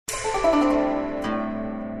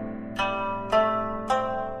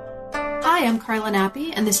Hi, I'm Carla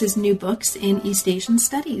Nappi, and this is New Books in East Asian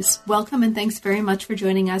Studies. Welcome, and thanks very much for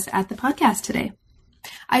joining us at the podcast today.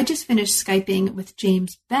 I just finished Skyping with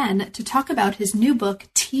James Ben to talk about his new book,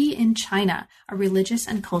 Tea in China, A Religious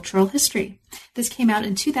and Cultural History. This came out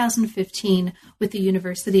in 2015 with the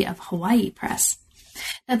University of Hawaii Press.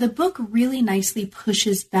 Now, the book really nicely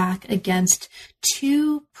pushes back against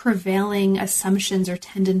two prevailing assumptions or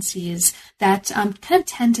tendencies that kind of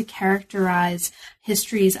tend to characterize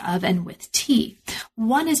histories of and with tea.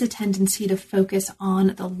 One is a tendency to focus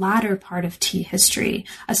on the latter part of tea history,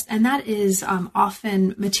 and that is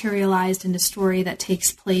often materialized in a story that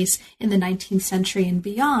takes place in the 19th century and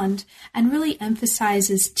beyond, and really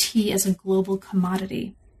emphasizes tea as a global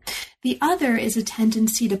commodity. The other is a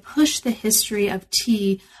tendency to push the history of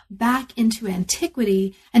tea back into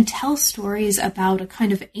antiquity and tell stories about a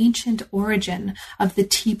kind of ancient origin of the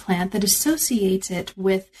tea plant that associates it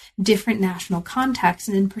with different national contexts,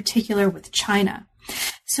 and in particular with China.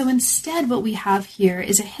 So instead, what we have here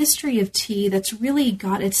is a history of tea that's really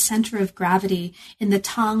got its center of gravity in the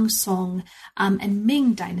Tang, Song, and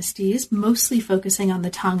Ming dynasties, mostly focusing on the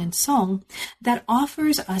Tang and Song, that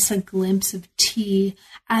offers us a glimpse of tea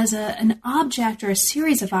as an object, or a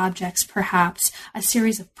series of objects perhaps, a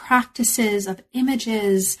series of practices, of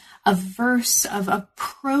images, of verse, of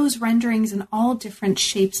prose renderings in all different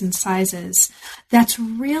shapes and sizes, that's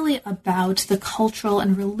really about the cultural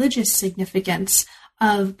and religious significance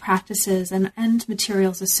of practices and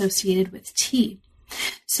materials associated with tea.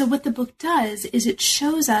 So what the book does is it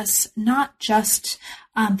shows us not just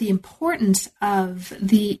the importance of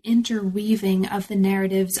the interweaving of the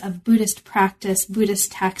narratives of Buddhist practice,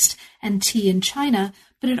 Buddhist text, and tea in China,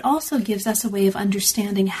 but it also gives us a way of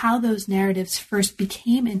understanding how those narratives first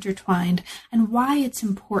became intertwined and why it's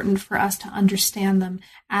important for us to understand them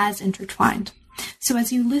as intertwined. So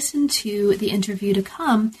as you listen to the interview to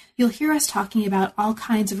come, you'll hear us talking about all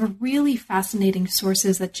kinds of really fascinating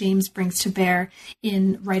sources that James brings to bear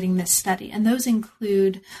in writing this study. And those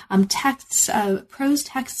include texts, prose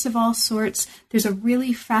texts of all sorts. There's a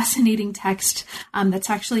really fascinating text that's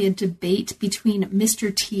actually a debate between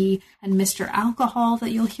Mr. Tea and Mr. Alcohol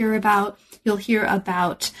that you'll hear about. You'll hear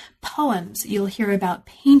about poems. You'll hear about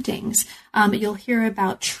paintings. You'll hear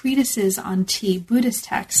about treatises on tea, Buddhist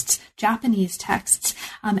texts, Japanese texts,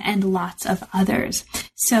 and lots of others.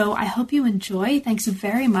 So I hope you enjoy. Thanks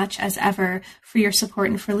very much, as ever, for your support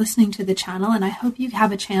and for listening to the channel. And I hope you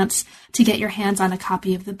have a chance to get your hands on a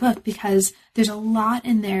copy of the book, because there's a lot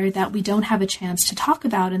in there that we don't have a chance to talk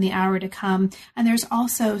about in the hour to come. And there's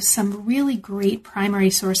also some really great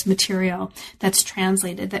primary source material that's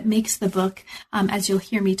translated that makes the book, as you'll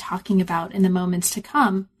hear me talking about in the moments to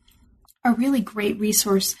come, a really great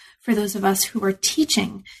resource for those of us who are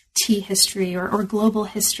teaching tea history or global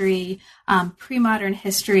history, pre-modern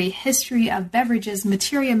history, history of beverages,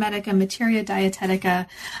 materia medica, materia dietetica,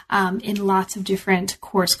 in lots of different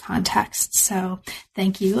course contexts. So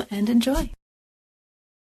thank you and enjoy.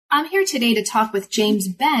 I'm here today to talk with James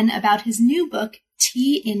Ben about his new book,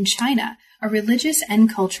 Tea in China, A Religious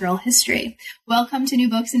and Cultural History. Welcome to New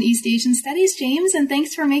Books in East Asian Studies, James, and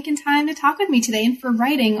thanks for making time to talk with me today and for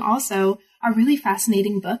writing also a really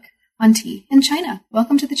fascinating book on tea in China.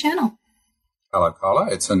 Welcome to the channel. Hello, Carla.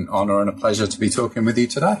 It's an honor and a pleasure to be talking with you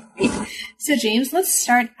today. So, James, let's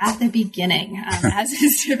start at the beginning, as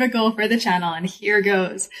is typical for the channel, and here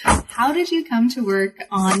goes. How did you come to work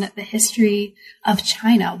on the history of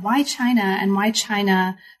China? Why China, and why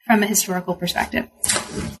China from a historical perspective?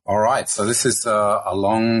 All right. So this is a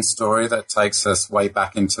long story that takes us way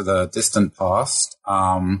back into the distant past.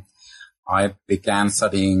 I began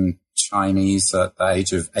studying Chinese at the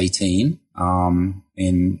age of 18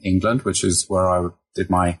 in England, which is where I did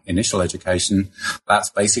my initial education. That's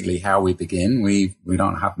basically how we begin. We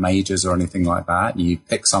don't have majors or anything like that. You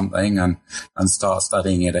pick something and start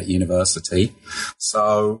studying it at university.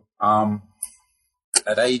 So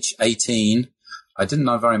at age 18, I didn't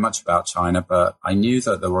know very much about China, but I knew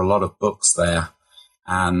that there were a lot of books there.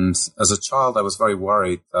 And as a child, I was very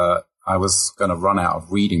worried that I was going to run out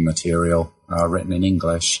of reading material written in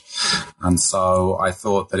English. And so I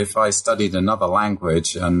thought that if I studied another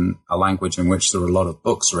language, and a language in which there were a lot of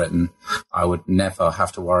books written, I would never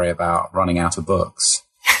have to worry about running out of books.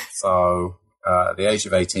 So at the age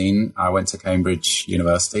of 18, I went to Cambridge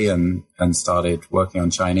University and started working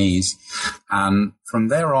on Chinese. And from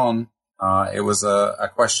there on, it was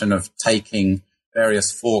a question of taking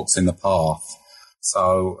various forks in the path.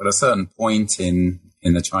 So at a certain point in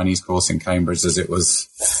the Chinese course in Cambridge, as it was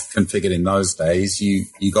configured in those days,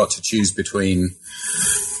 you got to choose between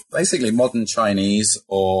basically modern Chinese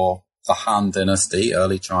or the Han Dynasty,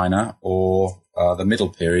 early China, or the middle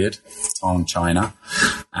period, Tang China.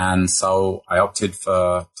 And so I opted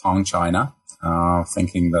for Tang China,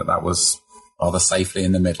 thinking that was rather safely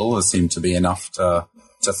in the middle. There seemed to be enough to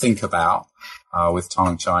think about with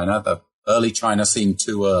Tang China. The early China seemed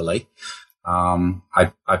too early.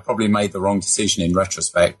 I probably made the wrong decision in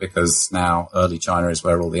retrospect, because now early China is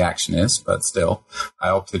where all the action is, but still, I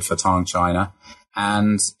opted for Tang China.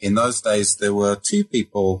 And in those days, there were two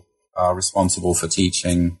people responsible for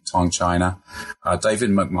teaching Tang China. David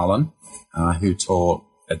McMullen, who taught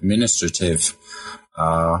administrative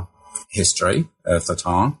history of the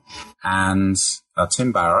Tang, and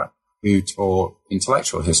Tim Barrett, who taught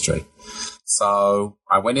intellectual history. So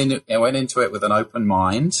I went into it with an open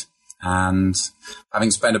mind, and having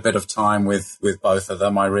spent a bit of time with both of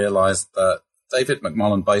them, I realized that David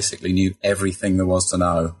McMullen basically knew everything there was to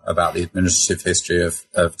know about the administrative history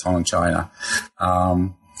of Tang China.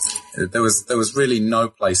 There was really no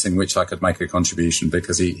place in which I could make a contribution,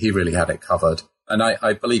 because he really had it covered. And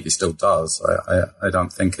I believe he still does.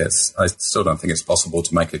 I still don't think it's possible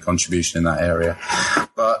to make a contribution in that area.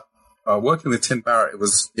 But working with Tim Barrett,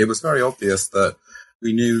 it was very obvious that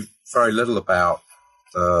we knew very little about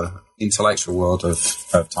the intellectual world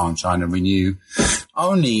of Tang China, and we knew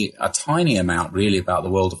only a tiny amount really about the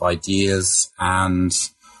world of ideas and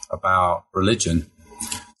about religion.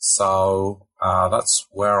 So that's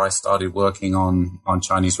where I started working on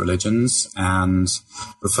Chinese religions, and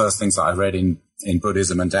the first things that I read in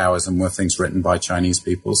Buddhism and Taoism were things written by Chinese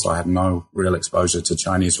people, so I had no real exposure to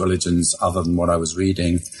Chinese religions other than what I was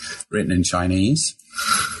reading written in Chinese.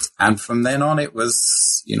 And from then on, it was,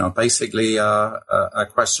 basically a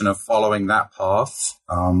question of following that path.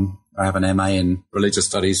 I have an MA in Religious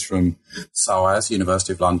Studies from SOAS,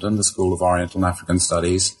 University of London, the School of Oriental and African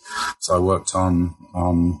Studies. So I worked on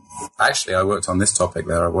this topic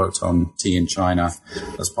there. I worked on tea in China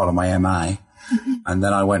as part of my MA. Mm-hmm. And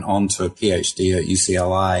then I went on to a PhD at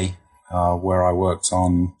UCLA, where I worked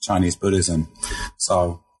on Chinese Buddhism.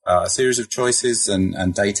 So a series of choices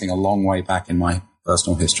and dating a long way back in my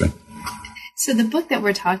personal history. So the book that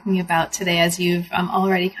we're talking about today, as you've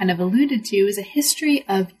already kind of alluded to, is a history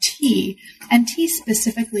of tea, and tea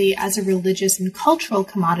specifically as a religious and cultural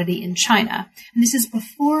commodity in China. And this is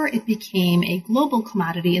before it became a global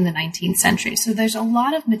commodity in the 19th century. So there's a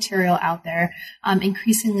lot of material out there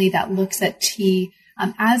increasingly that looks at tea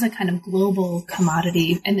as a kind of global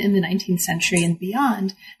commodity in the 19th century and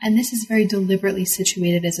beyond. And this is very deliberately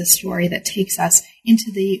situated as a story that takes us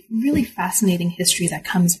into the really fascinating history that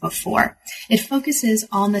comes before. It focuses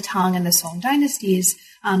on the Tang and the Song dynasties,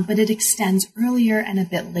 but it extends earlier and a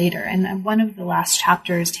bit later. And one of the last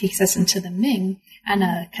chapters takes us into the Ming and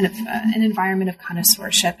a kind of an environment of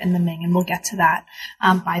connoisseurship in the Ming. And we'll get to that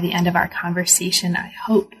by the end of our conversation, I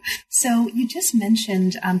hope. So you just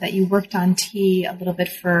mentioned that you worked on tea a little bit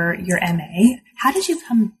for your MA. How did you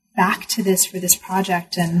come back to this for this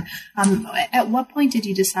project? And at what point did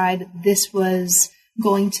you decide this was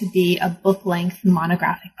going to be a book-length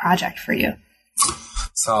monographic project for you?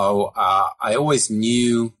 So I always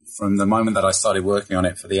knew from the moment that I started working on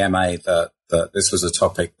it for the MA that this was a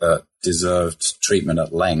topic that deserved treatment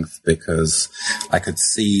at length, because I could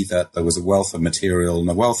see that there was a wealth of material and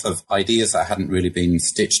a wealth of ideas that hadn't really been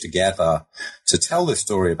stitched together to tell this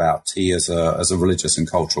story about tea as a religious and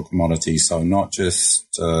cultural commodity. So not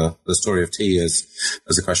just the story of tea as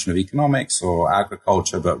a question of economics or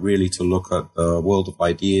agriculture, but really to look at the world of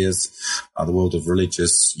ideas, the world of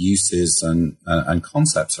religious uses and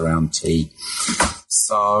concepts around tea.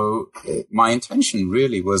 So my intention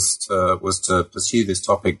really was to pursue this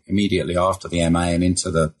topic immediately after the MA and into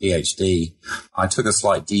the PhD. I took a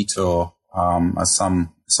slight detour, as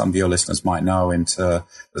some of your listeners might know, into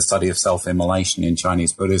the study of self-immolation in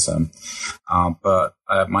Chinese Buddhism. But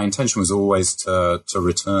my intention was always to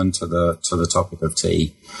return to the topic of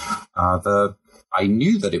tea. I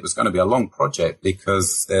knew that it was going to be a long project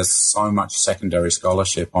because there's so much secondary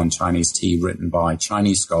scholarship on Chinese tea written by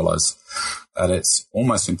Chinese scholars that it's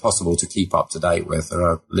almost impossible to keep up to date with. There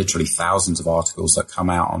are literally thousands of articles that come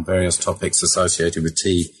out on various topics associated with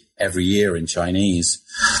tea every year in Chinese.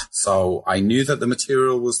 So I knew that the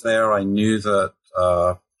material was there. I knew that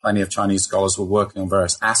plenty of Chinese scholars were working on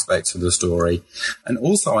various aspects of the story. And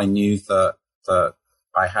also I knew that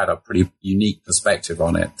I had a pretty unique perspective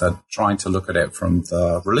on it, that trying to look at it from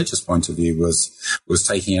the religious point of view was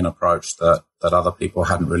taking an approach that other people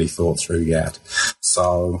hadn't really thought through yet.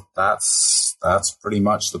 So that's pretty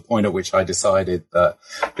much the point at which I decided that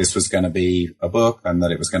this was going to be a book and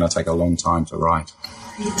that it was going to take a long time to write.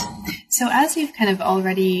 Great. So as you've kind of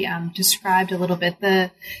already described a little bit,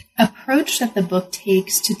 the approach that the book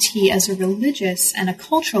takes to tea as a religious and a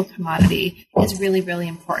cultural commodity is really, really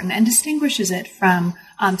important and distinguishes it from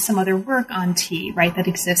some other work on tea, right, that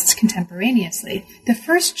exists contemporaneously. The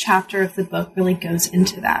first chapter of the book really goes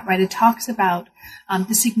into that, right? It talks about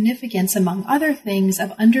the significance, among other things,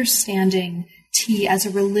 of understanding tea as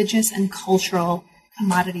a religious and cultural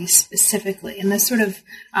commodity specifically, and the sort of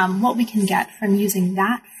what we can get from using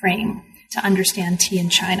that frame to understand tea in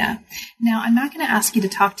China. Now, I'm not going to ask you to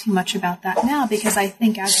talk too much about that now, because I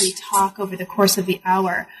think as we talk over the course of the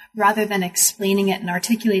hour, rather than explaining it and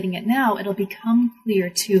articulating it now, it'll become clear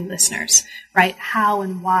to listeners, right, how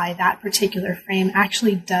and why that particular frame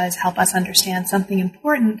actually does help us understand something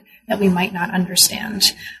important that we might not understand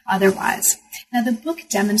otherwise. Now, the book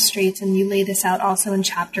demonstrates, and you lay this out also in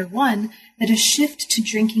chapter 1, that a shift to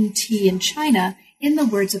drinking tea in China, in the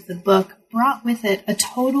words of the book, brought with it a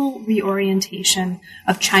total reorientation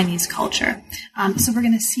of Chinese culture. So we're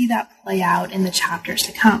going to see that play out in the chapters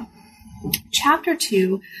to come. Chapter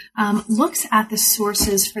 2 looks at the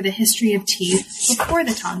sources for the history of tea before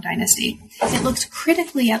the Tang Dynasty. It looks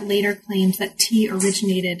critically at later claims that tea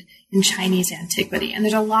originated in Chinese antiquity. And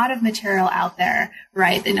there's a lot of material out there,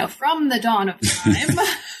 right, from the dawn of time.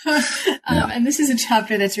 And this is a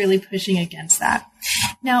chapter that's really pushing against that.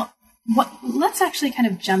 Now, let's actually kind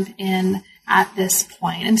of jump in at this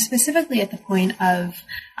point, and specifically at the point of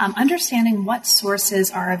understanding what sources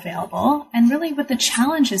are available and really what the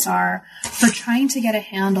challenges are for trying to get a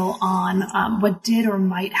handle on what did or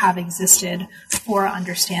might have existed for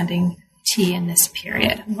understanding tea in this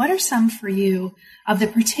period. What are some for you of the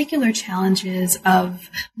particular challenges of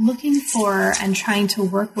looking for and trying to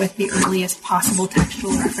work with the earliest possible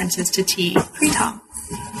textual references to tea pre-Tang?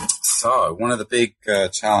 So one of the big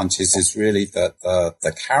challenges is really that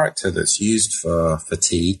the character that's used for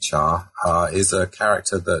tea, cha, is a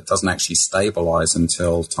character that doesn't actually stabilize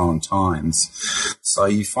until Tang times. So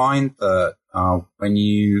you find that when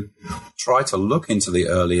you try to look into the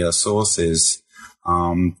earlier sources,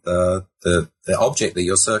 the object that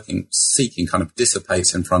you're seeking kind of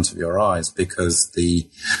dissipates in front of your eyes because the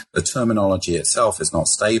terminology itself is not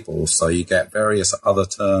stable. So you get various other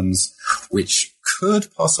terms which could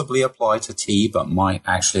possibly apply to tea, but might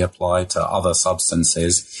actually apply to other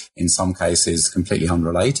substances, in some cases completely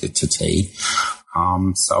unrelated to tea.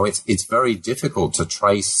 So it's very difficult to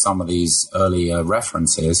trace some of these earlier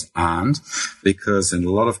references, and because in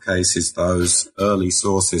a lot of cases those early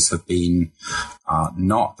sources have been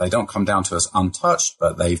they don't come down to us untouched,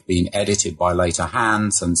 but they've been edited by later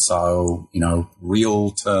hands, and so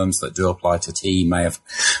real terms that do apply to tea may have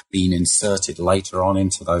been inserted later on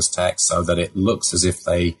into those texts so that it looks as if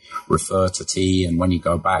they refer to tea. And when you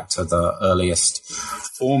go back to the earliest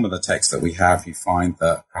form of the text that we have, you find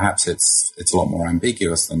that perhaps it's a lot more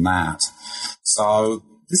ambiguous than that. So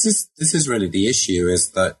this is really the issue,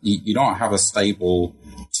 is that you don't have a stable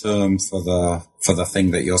term for the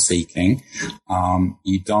thing that you're seeking.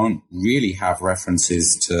 You don't really have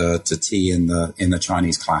references to tea in the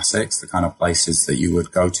Chinese classics, the kind of places that you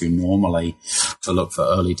would go to normally to look for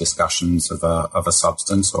early discussions of a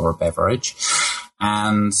substance or a beverage.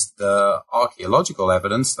 And the archaeological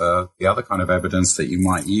evidence, the other kind of evidence that you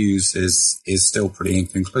might use, is still pretty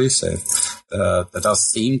inconclusive. There does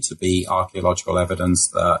seem to be archaeological evidence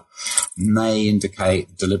that may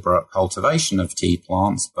indicate deliberate cultivation of tea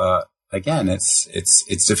plants, but again,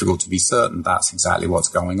 it's difficult to be certain that's exactly what's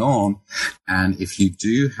going on. And if you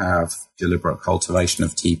do have deliberate cultivation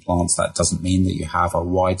of tea plants, that doesn't mean that you have a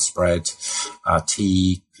widespread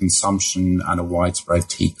tea consumption and a widespread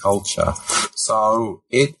tea culture. So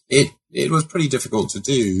it was pretty difficult to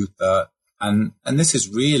do that. And this is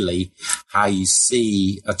really how you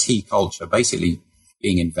see a tea culture basically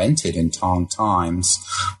being invented in Tang times.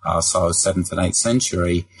 So 7th and 8th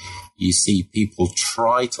century, you see people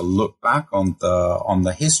try to look back on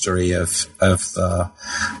the history of the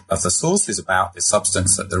sources about this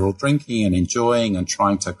substance that they're all drinking and enjoying, and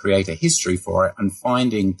trying to create a history for it, and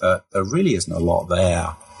finding that there really isn't a lot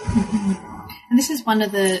there. Mm-hmm. And this is one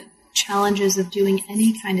of the challenges of doing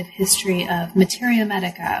any kind of history of materia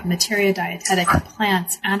medica, materia dietetica,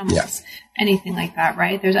 plants, animals, anything like that,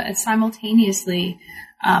 right? There's simultaneously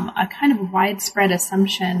a kind of widespread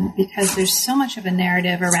assumption, because there's so much of a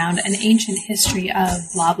narrative around an ancient history of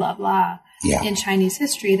blah, blah, blah in Chinese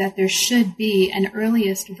history, that there should be an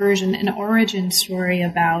earliest version, an origin story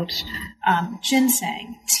about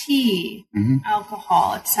ginseng, tea,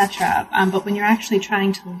 alcohol, etc. But when you're actually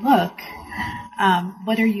trying to look,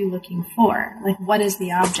 what are you looking for? Like, what is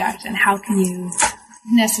the object, and how can you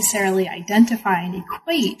necessarily identify and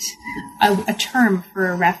equate a term for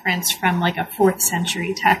a reference from like a 4th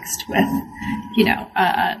century text with,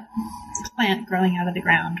 a plant growing out of the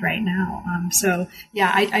ground right now. So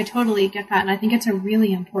yeah, I totally get that. And I think it's a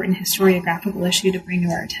really important historiographical issue to bring to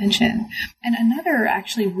our attention. And another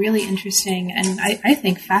actually really interesting and I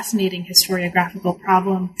think fascinating historiographical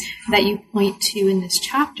problem that you point to in this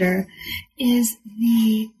chapter is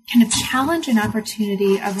the kind of challenge and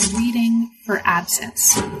opportunity of reading for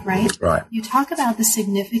absence, right? Right. You talk about the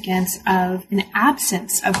significance of an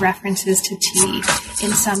absence of references to tea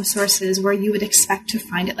in some sources where you would expect to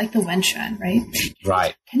find it, like the Wenchuan, right?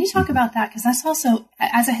 Right. Can you talk about that? Because that's also,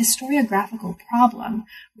 as a historiographical problem,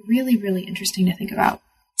 really, really interesting to think about.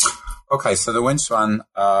 Okay, so the Wenchuan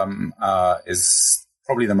is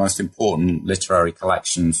probably the most important literary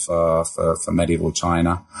collection for medieval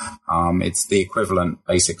China. It's the equivalent,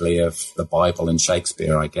 basically, of the Bible and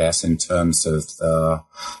Shakespeare, I guess, in terms of the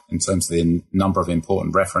number of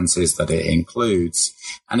important references that it includes.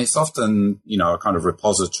 And it's often, a kind of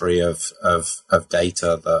repository of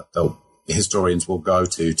data that the historians will go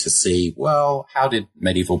to see, well, how did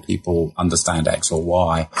medieval people understand X or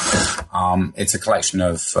Y? It's a collection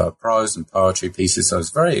of prose and poetry pieces, so it's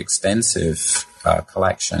a very extensive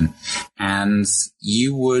collection. And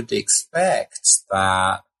you would expect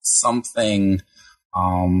that something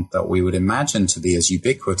that we would imagine to be as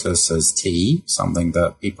ubiquitous as tea, something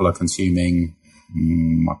that people are consuming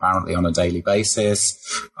apparently on a daily basis,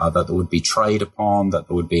 that there would be trade upon, that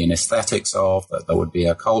there would be an aesthetics of, that there would be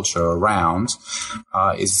a culture around,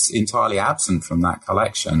 is entirely absent from that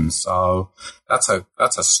collection. So that's a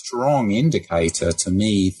strong indicator to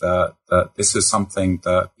me that this is something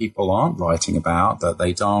that people aren't writing about, that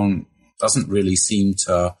doesn't really seem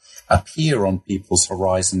to appear on people's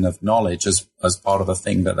horizon of knowledge as part of a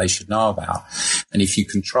thing that they should know about. And if you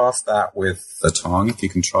contrast that with the Tang, if you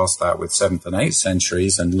contrast that with 7th and 8th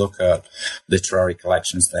centuries and look at literary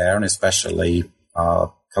collections there, and especially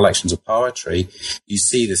collections of poetry, you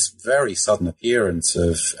see this very sudden appearance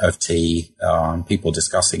of tea, people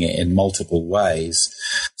discussing it in multiple ways.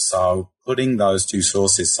 So putting those two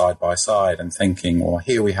sources side by side and thinking, well,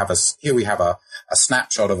 here we have a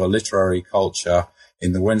snapshot of a literary culture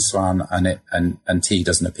in the Wenchuan, and tea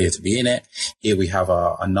doesn't appear to be in it. Here we have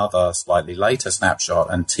another slightly later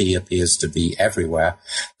snapshot, and tea appears to be everywhere.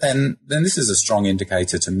 Then this is a strong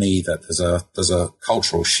indicator to me that there's a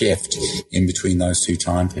cultural shift in between those two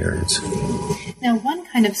time periods. Now, one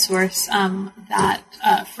kind of source that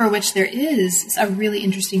for which there is a really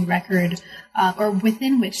interesting record, or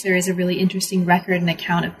within which there is a really interesting record and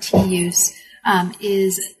account of tea use,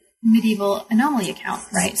 is medieval anomaly account,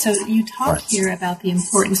 right? So you talk here about the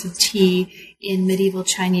importance of tea in medieval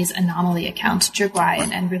Chinese anomaly accounts, zhiguai,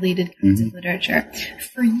 and related kinds of literature.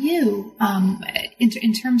 For you,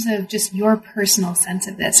 in terms of just your personal sense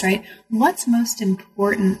of this, right, what's most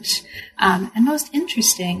important and most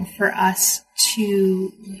interesting for us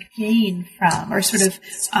to gain from or sort of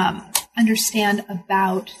understand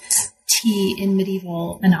about tea in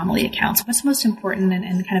medieval anomaly accounts? What's most important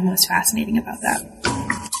and kind of most fascinating about that?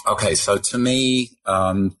 Okay, so to me,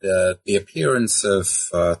 the appearance of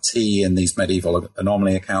tea in these medieval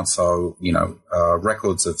anomaly accounts, so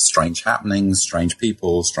records of strange happenings, strange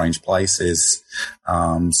people, strange places,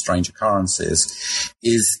 strange occurrences,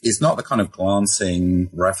 is not the kind of glancing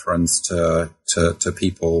reference to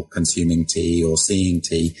people consuming tea or seeing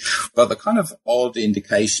tea, but the kind of odd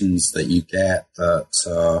indications that you get that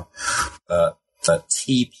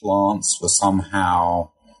tea plants were somehow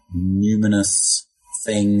numinous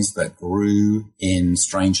things that grew in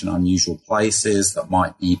strange and unusual places, that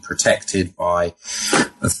might be protected by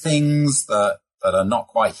the things that are not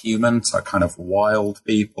quite human, so kind of wild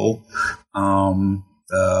people.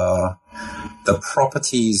 The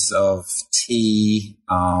properties of tea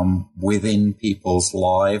within people's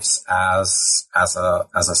lives as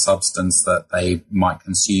a substance that they might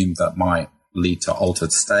consume that might lead to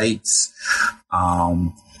altered states.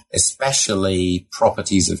 Especially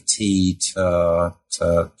properties of tea to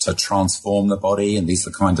transform the body. And these are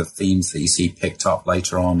the kind of themes that you see picked up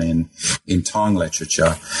later on in Tang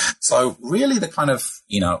literature. So really the kind of,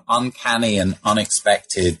 uncanny and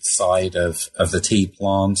unexpected side of the tea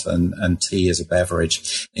plant and tea as a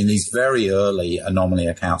beverage in these very early anomaly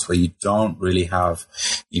accounts where you don't really have,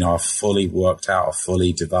 a fully worked out, a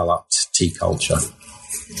fully developed tea culture.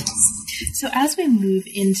 So as we move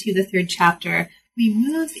into the 3rd chapter, we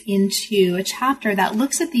move into a chapter that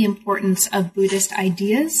looks at the importance of Buddhist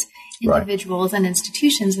ideas, individuals, and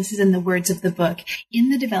institutions, this is in the words of the book, in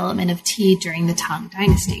the development of tea during the Tang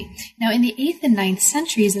Dynasty. Now, in the 8th and 9th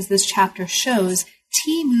centuries, as this chapter shows,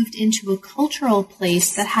 tea moved into a cultural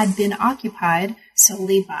place that had been occupied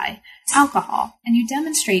solely by alcohol. And you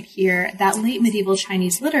demonstrate here that late medieval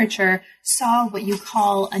Chinese literature saw what you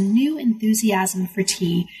call a new enthusiasm for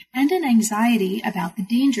tea and an anxiety about the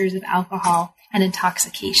dangers of alcohol and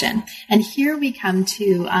intoxication. And here we come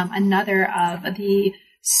to another of the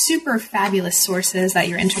super fabulous sources that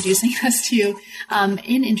you're introducing us to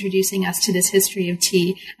in introducing us to this history of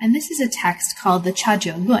tea. And this is a text called the Cha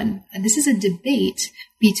Jiu Lun. And this is a debate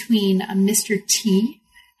between a Mr. Tea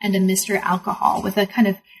and a Mr. Alcohol with a kind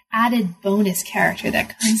of added bonus character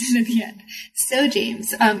that comes in at the end. So,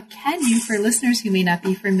 James, can you, for listeners who may not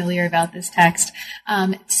be familiar about this text,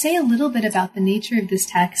 say a little bit about the nature of this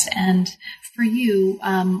text and for you,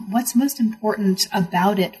 what's most important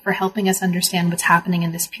about it for helping us understand what's happening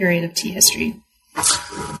in this period of tea history?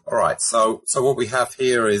 All right. So what we have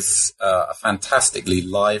here is a fantastically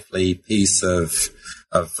lively piece of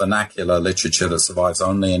vernacular literature that survives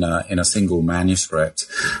only in a single manuscript.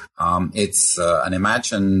 It's an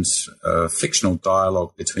imagined fictional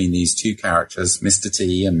dialogue between these two characters, Mr.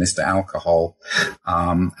 Tea and Mr. Alcohol.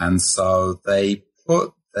 And so they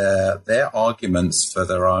put their arguments for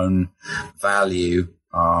their own value.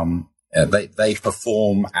 They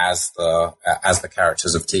perform as the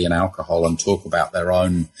characters of tea and alcohol and talk about their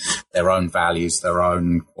own values, their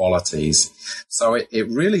own qualities. So it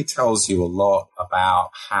really tells you a lot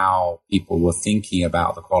about how people were thinking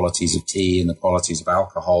about the qualities of tea and the qualities of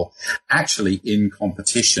alcohol actually in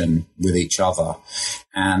competition with each other.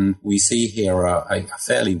 And we see here a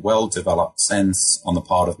fairly well-developed sense on the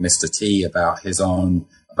part of Mr. Tea about his own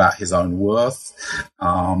worth,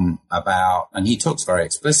 and he talks very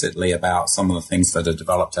explicitly about some of the things that are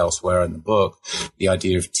developed elsewhere in the book, the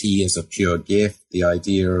idea of tea as a pure gift, the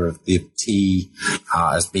idea of the tea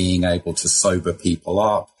as being able to sober people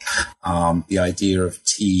up, the idea of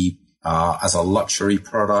tea as a luxury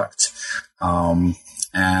product,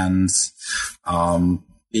 and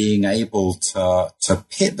being able to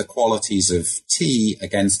pit the qualities of tea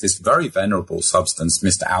against this very venerable substance,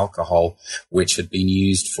 Mr. Alcohol, which had been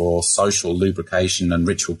used for social lubrication and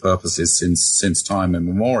ritual purposes since time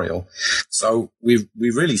immemorial. So we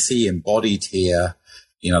really see embodied here,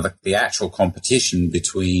 the actual competition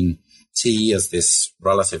between tea as this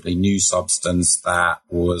relatively new substance that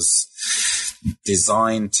was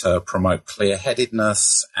designed to promote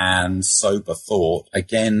clear-headedness and sober thought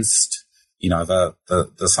against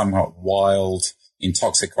the somewhat wild,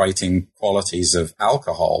 intoxicating qualities of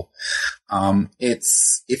alcohol.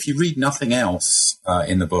 If you read nothing else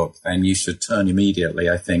in the book, then you should turn immediately,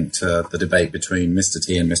 I think, to the debate between Mr.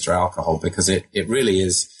 Tea and Mr. Alcohol, because it really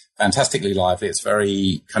is fantastically lively. It's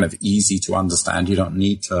very kind of easy to understand. You don't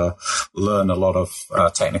need to learn a lot of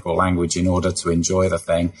technical language in order to enjoy the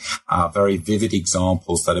thing. Very vivid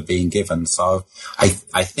examples that are being given. So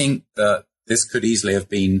I think that this could easily have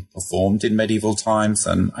been performed in medieval times,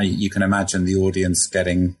 and you can imagine the audience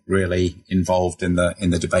getting really involved in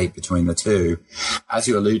the debate between the two. As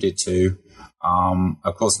you alluded to,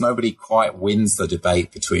 of course, nobody quite wins the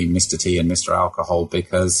debate between Mr. Tea and Mr. Alcohol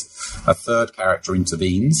because a third character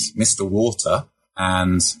intervenes, Mr. Water,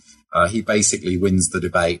 and he basically wins the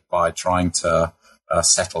debate by trying to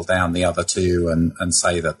settle down the other two and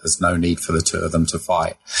say that there's no need for the two of them to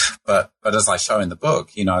fight. But as I show in the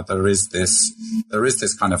book, there is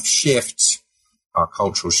this kind of shift, a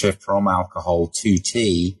cultural shift from alcohol to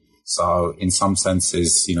tea. So in some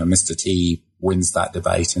senses, Mr. Tea wins that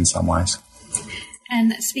debate in some ways.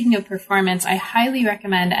 And speaking of performance, I highly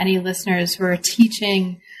recommend any listeners who are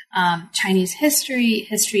teaching Chinese history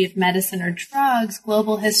of medicine or drugs,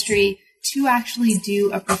 global history, to actually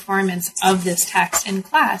do a performance of this text in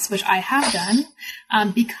class, which I have done,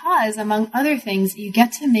 because, among other things, you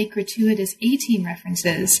get to make gratuitous A-Team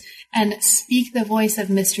references and speak the voice of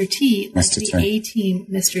Mr. T, like the A-Team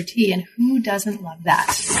Mr. T, and who doesn't love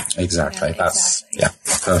that? Exactly. Yeah,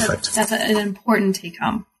 perfect. So that's an important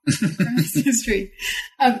take-home from this history.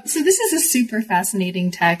 So this is a super fascinating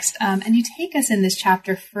text, and you take us in this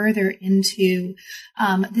chapter further into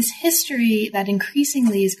this history that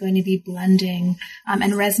increasingly is going to be blending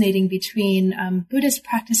and resonating between Buddhist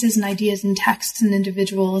practices and ideas and texts and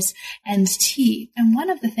individuals and tea. And one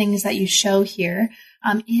of the things that you show here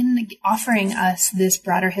in offering us this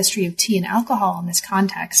broader history of tea and alcohol in this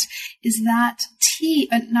context is that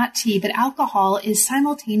but alcohol is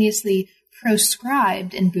simultaneously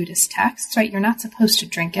proscribed in Buddhist texts, right? You're not supposed to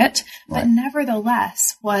drink it, but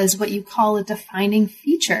nevertheless was what you call a defining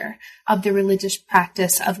feature of the religious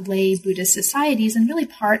practice of lay Buddhist societies and really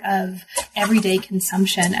part of everyday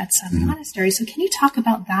consumption at some monasteries. So can you talk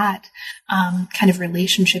about that kind of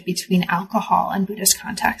relationship between alcohol and Buddhist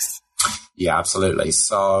contexts? Yeah, absolutely.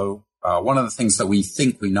 So one of the things that we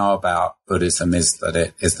think we know about Buddhism is that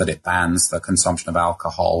it bans the consumption of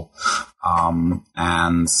alcohol.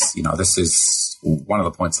 And, this is one of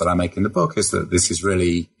the points that I make in the book, is that this is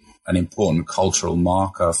really an important cultural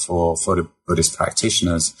marker for the Buddhist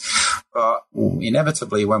practitioners. But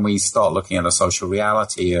inevitably, when we start looking at the social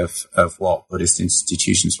reality of what Buddhist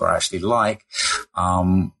institutions were actually like,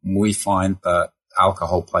 we find that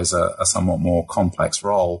alcohol plays a somewhat more complex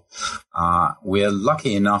role. We're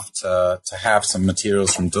lucky enough to have some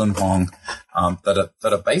materials from Dunhuang that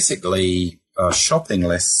are basically shopping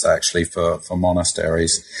lists, actually, for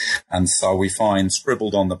monasteries. And so we find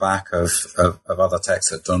scribbled on the back of other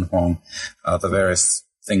texts at Dunhuang the various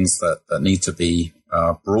things that need to be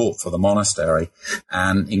brought for the monastery,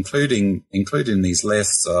 and including these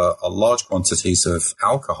lists are large quantities of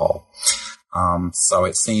alcohol. So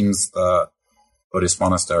it seems that Buddhist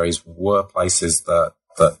monasteries were places that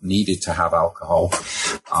needed to have alcohol.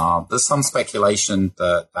 There's some speculation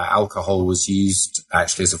that alcohol was used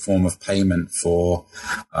actually as a form of payment for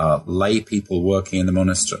lay people working in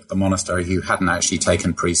the monastery who hadn't actually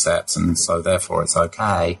taken precepts, and so therefore it's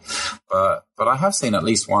okay. But I have seen at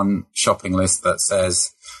least one shopping list that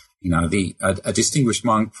says, a distinguished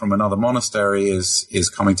monk from another monastery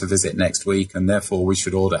is coming to visit next week, and therefore we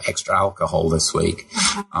should order extra alcohol this week,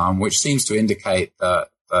 which seems to indicate that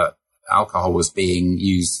alcohol was being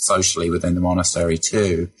used socially within the monastery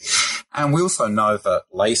too. And we also know that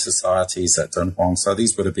lay societies at Dunhuang, so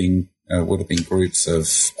these would have been groups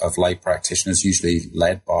of lay practitioners, usually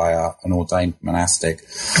led by an ordained monastic,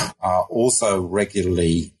 also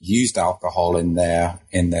regularly used alcohol in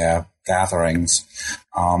their gatherings.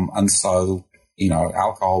 And so,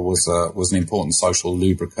 alcohol was an important social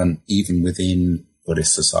lubricant even within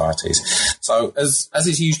Buddhist societies. So as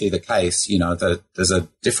is usually the case, there's a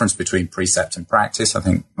difference between precept and practice. I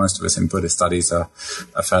think most of us in Buddhist studies are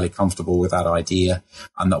fairly comfortable with that idea.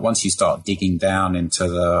 And that once you start digging down into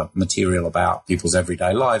the material about people's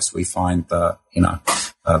everyday lives, we find that,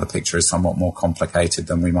 the picture is somewhat more complicated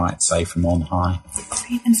than we might say from on high.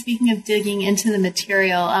 Great. And speaking of digging into the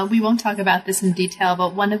material, we won't talk about this in detail,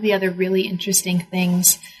 but one of the other really interesting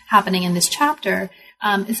things happening in this chapter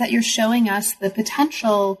is that you're showing us the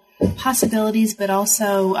potential possibilities, but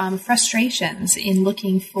also frustrations in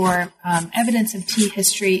looking for evidence of tea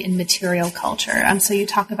history in material culture. So you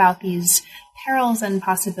talk about these perils and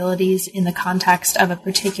possibilities in the context of a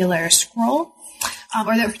particular scroll,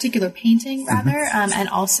 or a particular painting, rather, and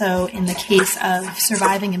also in the case of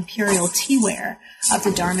surviving imperial teaware of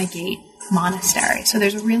the Dharma Gate monastery. So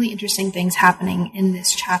there's really interesting things happening in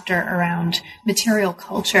this chapter around material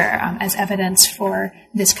culture as evidence for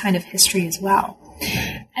this kind of history as well.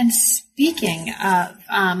 And speaking of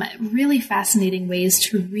really fascinating ways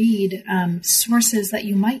to read sources that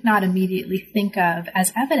you might not immediately think of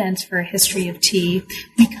as evidence for a history of tea,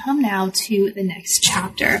 we come now to the next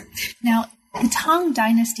chapter. Now, the Tang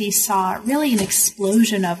Dynasty saw really an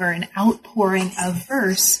explosion of, or an outpouring of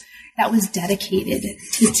verse that was dedicated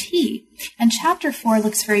to tea. And chapter 4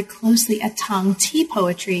 looks very closely at Tang tea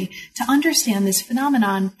poetry to understand this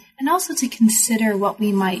phenomenon, and also to consider what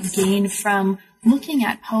we might gain from looking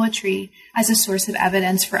at poetry as a source of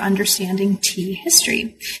evidence for understanding tea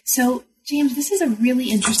history. So, James, this is a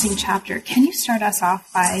really interesting chapter. Can you start us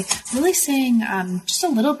off by really saying just a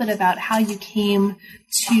little bit about how you came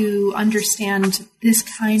to understand this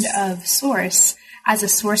kind of source as a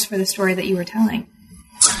source for the story that you were telling?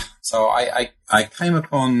 So I came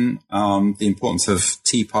upon the importance of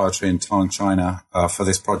tea poetry in Tang China for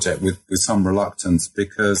this project with some reluctance,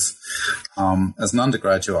 because as an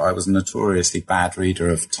undergraduate I was a notoriously bad reader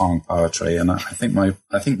of Tang poetry, and I think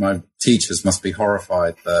my teachers must be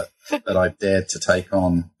horrified that I dared to take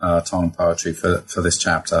on Tang poetry for this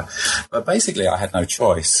chapter. But basically I had no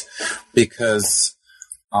choice, because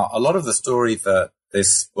a lot of the story that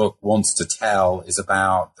this book wants to tell is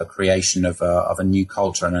about the creation of a new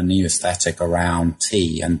culture and a new aesthetic around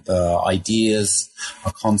tea, and the ideas,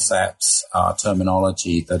 concepts,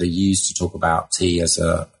 terminology that are used to talk about tea as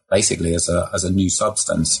a new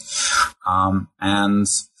substance. And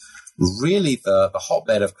really the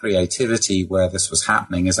hotbed of creativity where this was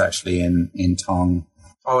happening is actually in Tang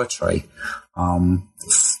poetry.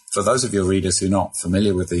 For those of your readers who are not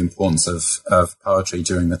familiar with the importance of poetry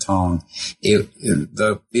during the Tang,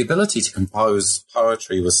 the ability to compose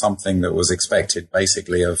poetry was something that was expected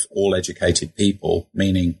basically of all educated people,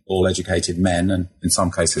 meaning all educated men, and in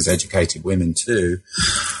some cases educated women too.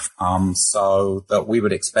 So that we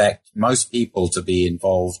would expect most people to be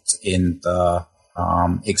involved in the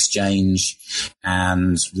exchange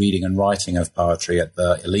and reading and writing of poetry at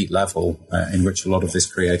the elite level in which a lot of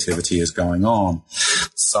this creativity is going on.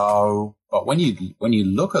 So, but when you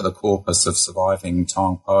look at the corpus of surviving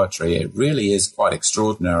Tang poetry, it really is quite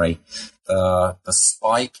extraordinary. The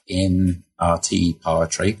spike in tea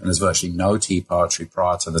poetry, and there's virtually no tea poetry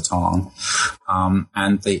prior to the Tang,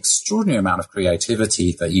 and the extraordinary amount of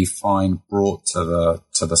creativity that you find brought to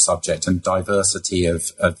the subject and diversity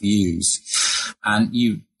of views. And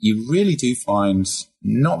you really do find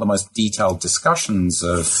not the most detailed discussions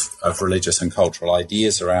of religious and cultural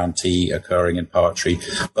ideas around tea occurring in poetry,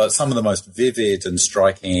 but some of the most vivid and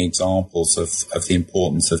striking examples of the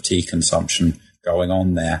importance of tea consumption going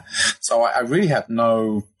on there. So I really have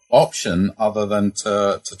no option other than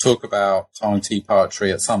to talk about Tang tea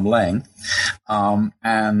poetry at some length,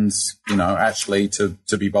 and actually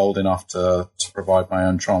to be bold enough to provide my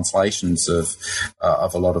own translations of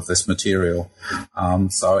a lot of this material.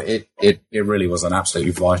 So it really was an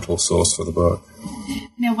absolutely vital source for the book.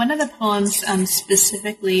 Now, one of the poems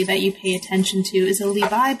specifically that you pay attention to is a Li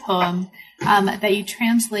Bai poem that you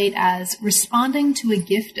translate as responding to a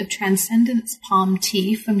gift of transcendence palm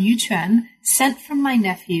tea from Yuquan, sent from my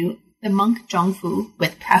nephew, the monk Zhongfu,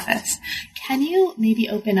 with preface. Can you maybe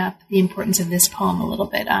open up the importance of this poem a little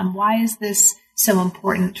bit? Why is this so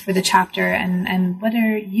important for the chapter, and what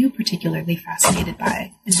are you particularly fascinated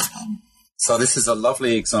by in this poem? So this is a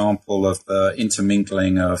lovely example of the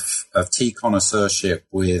intermingling of tea connoisseurship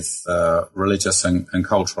with religious and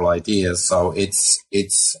cultural ideas. So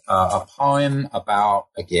it's a poem about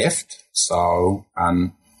a gift. So,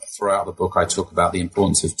 and throughout the book, I talk about the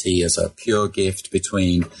importance of tea as a pure gift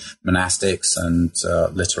between monastics and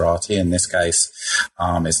literati. In this case,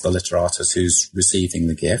 it's the literatus who's receiving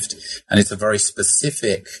the gift. And it's a very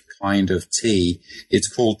specific kind of tea. It's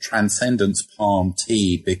called transcendence palm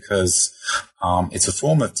tea because it's a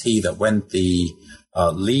form of tea that when the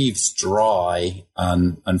leaves dry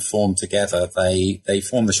and form together, they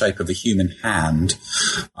form the shape of a human hand.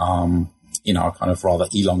 A kind of rather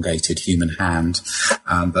elongated human hand.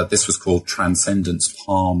 But this was called transcendence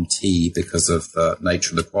palm tea because of the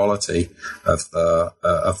nature of the quality of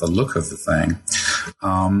the look of the thing.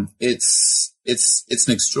 It's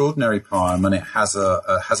an extraordinary poem, and it has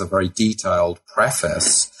a very detailed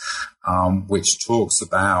preface, which talks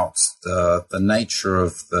about the nature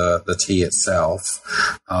of the tea itself,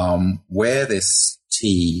 where this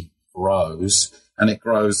tea grows. And it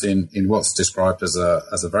grows in what's described as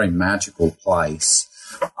a very magical place,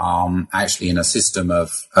 actually in a system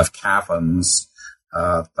of caverns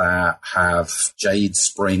that have jade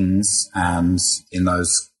springs, and in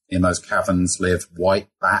those caverns live white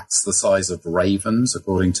bats the size of ravens,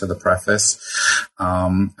 according to the preface,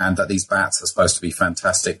 and that these bats are supposed to be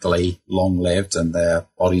fantastically long-lived, and their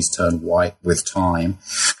bodies turn white with time.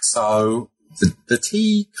 So the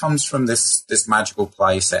tea comes from this magical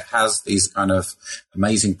place. It has these kind of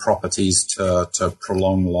amazing properties to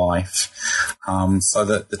prolong life. So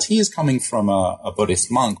that the tea is coming from a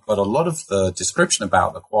Buddhist monk, but a lot of the description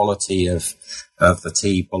about the quality of the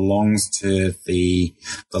tea belongs to the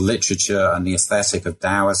literature and the aesthetic of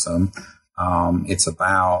Taoism. It's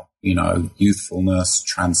about, youthfulness,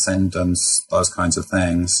 transcendence, those kinds of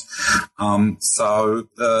things. So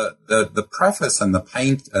the preface and the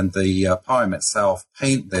paint and the poem itself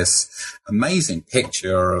paint this amazing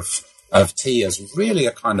picture of tea as really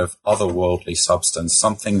a kind of otherworldly substance,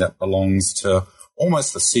 something that belongs to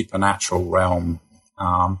almost the supernatural realm.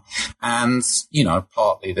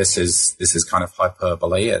 Partly this is kind of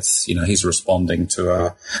hyperbole. It's, he's responding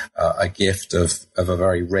to a gift of a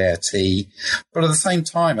very rare tea. But at the same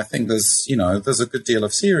time, I think there's a good deal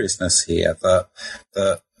of seriousness here that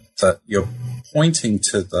you're pointing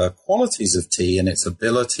to the qualities of tea and its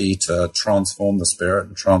ability to transform the spirit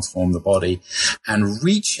and transform the body, and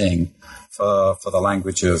reaching for the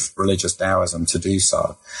language of religious Taoism to do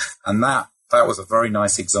so. And that was a very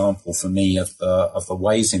nice example for me of the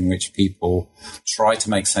ways in which people try to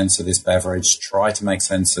make sense of this beverage, try to make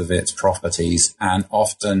sense of its properties, and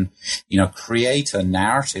often, create a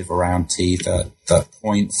narrative around tea that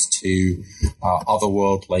points to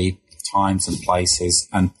otherworldly times and places,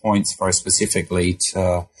 and points very specifically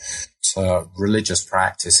to religious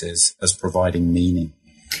practices as providing meaning.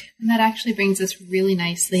 And that actually brings us really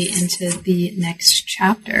nicely into the next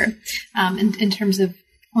chapter, in terms of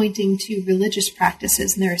pointing to religious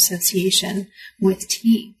practices and their association with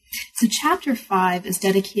tea. So chapter 5 is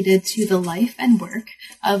dedicated to the life and work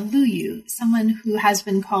of Lu Yu, someone who has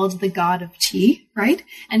been called the god of tea. right?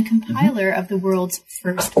 And compiler of the world's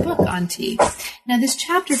first book on tea. Now, this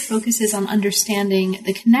chapter focuses on understanding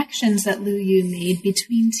the connections that Lu Yu made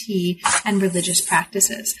between tea and religious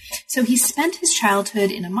practices. So he spent his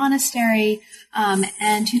childhood in a monastery,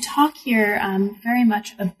 and you talk here very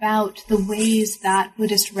much about the ways that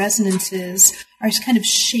Buddhist resonances are kind of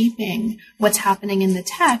shaping what's happening in the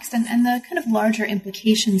text and the kind of larger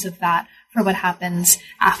implications of that for what happens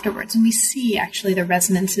afterwards. And we see actually the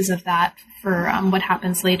resonances of that for what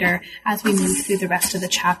happens later as we move through the rest of the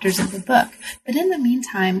chapters of the book. But in the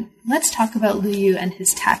meantime, let's talk about Lu Yu and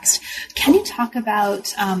his text. Can you talk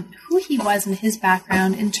about who he was and his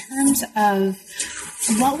background in terms of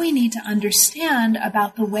what we need to understand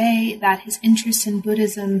about the way that his interest in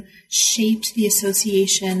Buddhism shaped the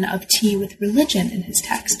association of tea with religion in his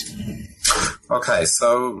text? Okay,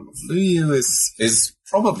 so Lu Yu is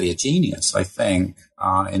probably a genius, I think,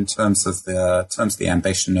 in terms of the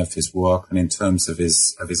ambition of his work and in terms of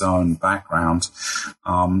his own background.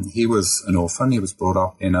 He was an orphan. He was brought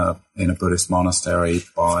up in a Buddhist monastery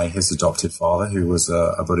by his adopted father, who was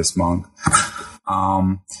a Buddhist monk.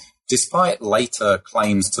 Despite later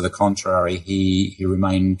claims to the contrary, he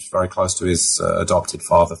remained very close to his adopted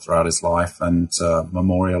father throughout his life and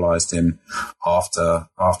memorialized him after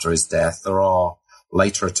his death. There are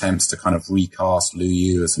later attempts to kind of recast Lu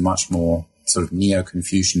Yu as a much more sort of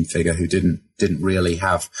neo-Confucian figure who didn't really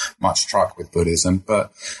have much truck with Buddhism,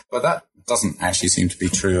 but that doesn't actually seem to be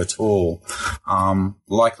true at all.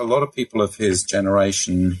 Like a lot of people of his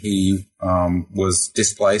generation, he was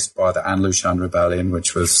displaced by the An Lushan Rebellion,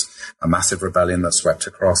 which was a massive rebellion that swept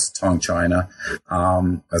across Tang China,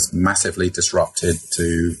 has massively disrupted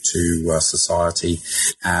to society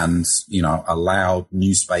and, allowed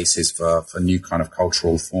new spaces for new kind of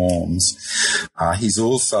cultural forms. He's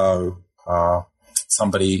also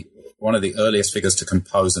one of the earliest figures to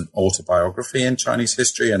compose an autobiography in Chinese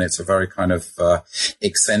history, and it's a very kind of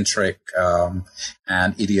eccentric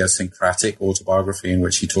and idiosyncratic autobiography in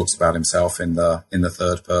which he talks about himself in the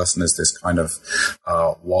third person as this kind of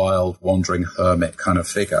wild, wandering hermit kind of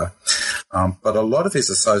figure. But a lot of his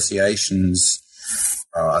associations,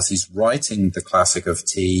 as he's writing the classic of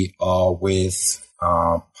tea, are with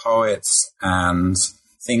poets and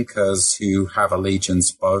thinkers who have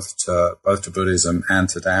allegiance both to Buddhism and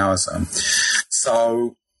to Taoism.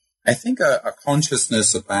 So I think a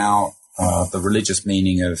consciousness about the religious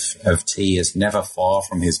meaning of tea is never far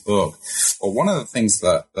from his book. But one of the things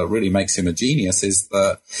that really makes him a genius is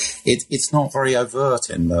that it's not very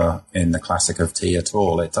overt in the classic of tea at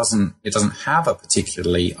all. It doesn't have a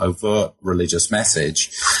particularly overt religious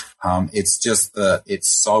message. It's just that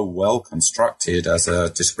it's so well constructed as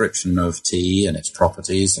a description of tea and its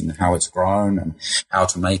properties and how it's grown and how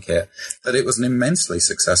to make it, that it was an immensely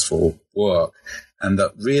successful work. And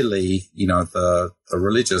that really, the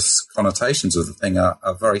religious connotations of the thing are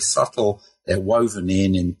very subtle. They're woven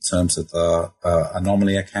in terms of the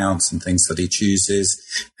anomaly accounts and things that he chooses,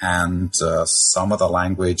 and some of the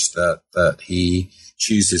language that he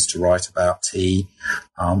chooses to write about tea.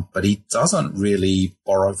 But he doesn't really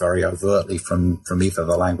borrow very overtly from either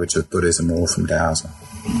the language of Buddhism or from Taoism.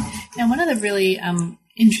 Now, one of the really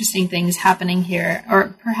interesting things happening here,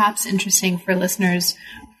 or perhaps interesting for listeners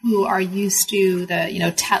who are used to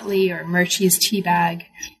the, Tetley or Murchie's tea bag,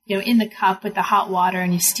 in the cup with the hot water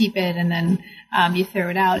and you steep it and then you throw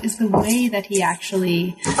it out, is the way that he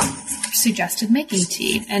actually suggested making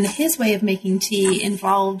tea. And his way of making tea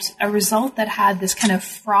involved a result that had this kind of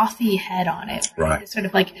frothy head on it. Right. It's sort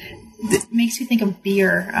of like, it makes you think of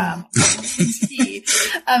beer tea.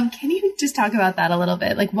 Can you just talk about that a little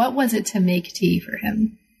bit? Like, what was it to make tea for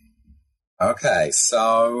him? Okay,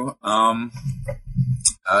 so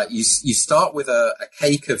you start with a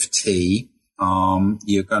cake of tea.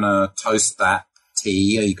 You're going to toast that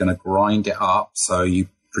tea. You're going to grind it up so you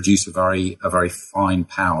produce a very fine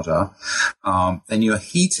powder. Then you're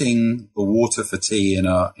heating the water for tea in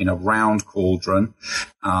a round cauldron,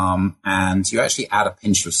 and you actually add a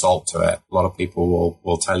pinch of salt to it. A lot of people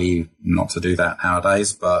will tell you not to do that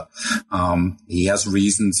nowadays, but he has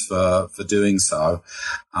reasons for doing so.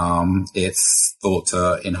 It's thought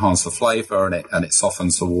to enhance the flavor, and it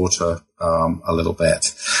softens the water a little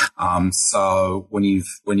bit. So when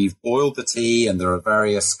you've boiled the tea, and there are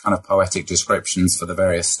various kind of poetic descriptions for the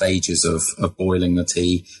various stages of boiling the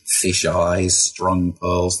tea, fish eyes, strung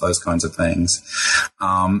pearls, those kinds of things.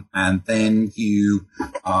 And then you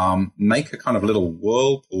make a kind of little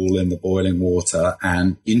whirlpool in the boiling water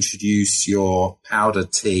and introduce your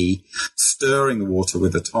powdered tea, stirring the water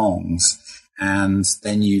with the tongs. And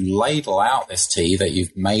then you ladle out this tea that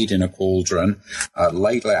you've made in a cauldron,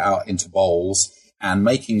 ladle it out into bowls, and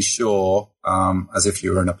making sure as if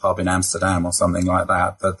you were in a pub in Amsterdam or something like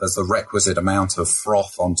that, that there's a requisite amount of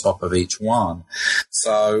froth on top of each one.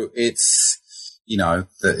 So it's,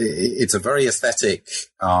 it's a very aesthetic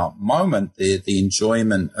moment, the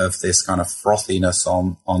enjoyment of this kind of frothiness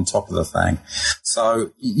on top of the thing.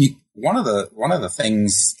 So one of the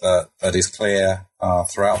things that is clear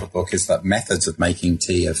throughout the book is that methods of making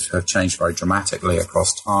tea have changed very dramatically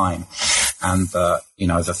across time, and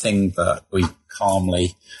the thing that we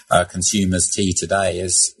calmly consume as tea today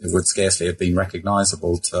would scarcely have been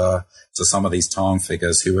recognizable to some of these Tang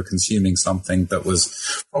figures who were consuming something that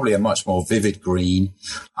was probably a much more vivid green,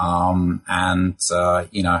 and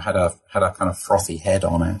had a kind of frothy head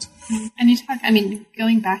on it. And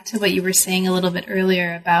going back to what you were saying a little bit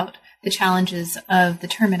earlier about the challenges of the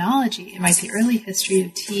terminology in the early history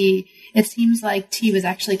of tea, it seems like tea was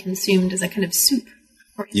actually consumed as a kind of soup.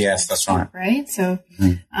 Yes, that's right. Right. So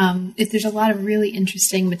there's a lot of really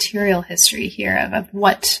interesting material history here of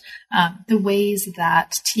what the ways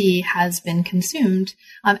that tea has been consumed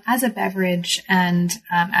as a beverage and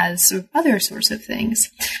as sort of other sorts of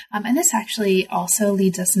things. And this actually also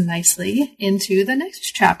leads us nicely into the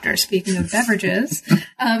next chapter. Speaking of beverages,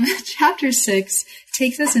 chapter 6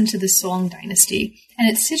 takes us into the Song dynasty, and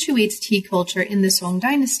it situates tea culture in the Song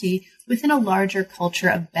dynasty within a larger culture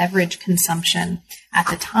of beverage consumption at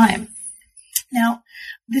the time. Now,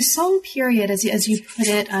 the Song period, as you put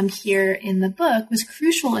it here in the book, was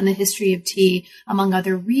crucial in the history of tea, among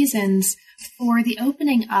other reasons, for the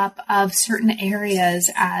opening up of certain areas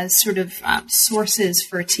as sort of sources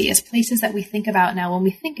for tea, as places that we think about now when we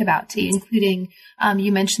think about tea, including,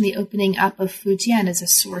 you mentioned the opening up of Fujian as a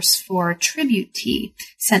source for tribute tea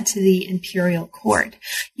sent to the imperial court.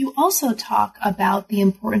 You also talk about the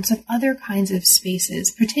importance of other kinds of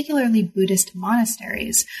spaces, particularly Buddhist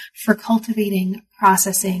monasteries, for cultivating,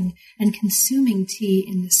 processing, and consuming tea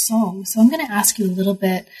in the Song. So I'm going to ask you a little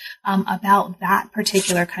bit about that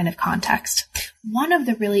particular kind of context. One of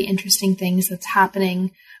the really interesting things that's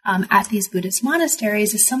happening at these Buddhist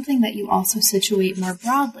monasteries is something that you also situate more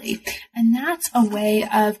broadly, and that's a way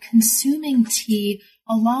of consuming tea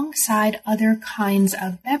alongside other kinds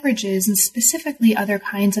of beverages, and specifically other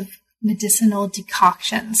kinds of medicinal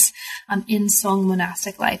decoctions in Song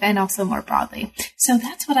monastic life, and also more broadly. So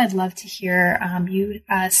that's what I'd love to hear you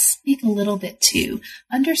speak a little bit to,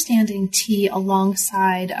 understanding tea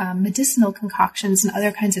alongside medicinal concoctions and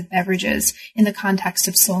other kinds of beverages in the context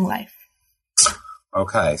of Song life.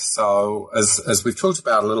 Okay, so as we've talked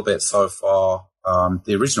about a little bit so far,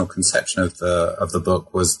 the original conception of the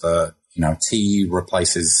book was that tea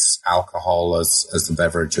replaces alcohol as the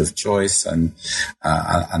beverage of choice, and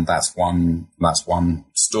that's one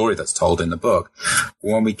story that's told in the book.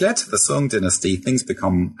 When we get to the Song dynasty, things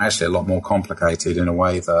become actually a lot more complicated in a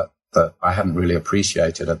way that I hadn't really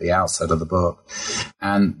appreciated at the outset of the book.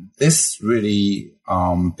 And this really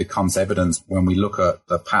becomes evident when we look at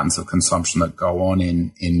the patterns of consumption that go on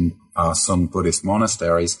in Song Buddhist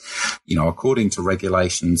monasteries, according to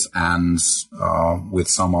regulations and with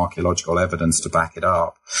some archaeological evidence to back it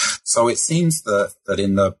up. So it seems that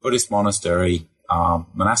in the Buddhist monastery,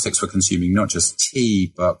 monastics were consuming not just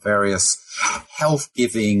tea, but various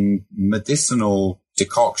health-giving medicinal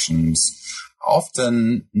decoctions,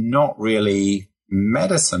 often not really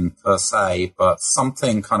medicine per se, but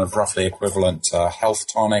something kind of roughly equivalent to health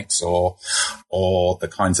tonics or the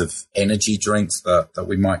kinds of energy drinks that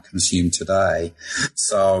we might consume today.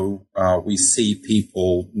 So we see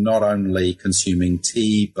people not only consuming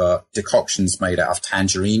tea, but decoctions made out of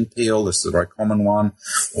tangerine peel. This is a very common one,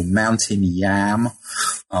 or mountain yam.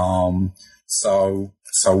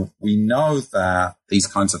 So we know that these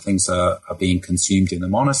kinds of things are being consumed in the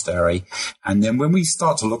monastery. And then when we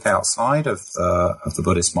start to look outside of the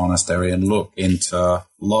Buddhist monastery and look into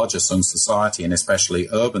larger Song society, and especially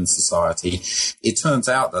urban society, it turns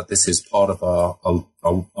out that this is part of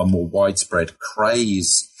a more widespread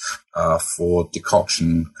craze for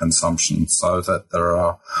decoction consumption, so that there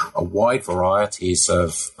are a wide varieties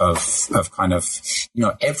of kind of,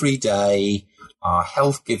 everyday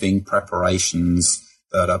health-giving preparations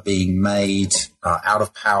that are being made out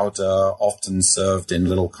of powder, often served in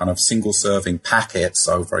little kind of single-serving packets,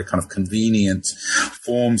 so very kind of convenient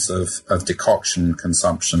forms of decoction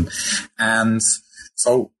consumption. And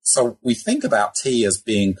so we think about tea as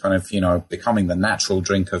being kind of, becoming the natural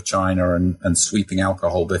drink of China and sweeping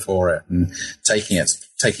alcohol before it and taking its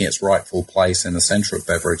taking its rightful place in the center of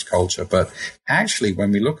beverage culture. But actually,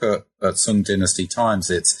 when we look at Sung Dynasty times,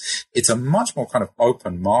 it's a much more kind of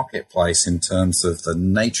open marketplace in terms of the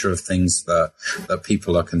nature of things that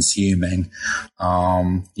people are consuming.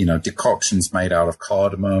 Decoctions made out of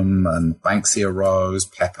cardamom and Banksia rose,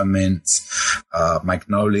 peppermint,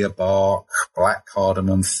 magnolia bark, black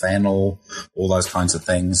cardamom, fennel, all those kinds of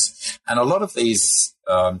things. And a lot of these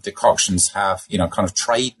decoctions have, kind of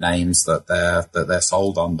trade names that they're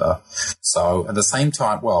sold under. So at the same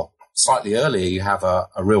time, slightly earlier, you have a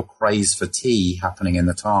real craze for tea happening in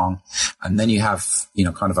the Tang. And then you have,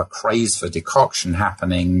 kind of a craze for decoction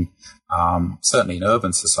happening, certainly in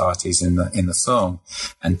urban societies in the Sung.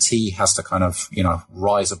 And tea has to kind of,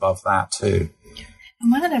 rise above that too.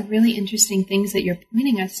 And one of the really interesting things that you're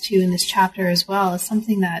pointing us to in this chapter as well is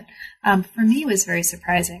something that, for me was very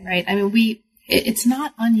surprising, right? I mean, it's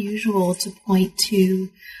not unusual to point to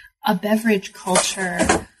a beverage culture,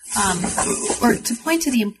 or to point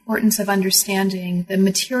to the importance of understanding the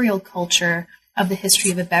material culture of the history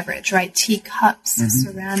of a beverage, right? Teacups,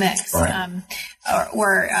 ceramics, right.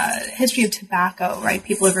 or history of tobacco, right?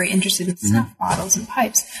 People are very interested in snuff bottles and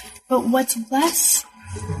pipes. But what's less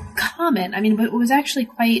common, what was actually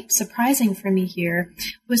quite surprising for me here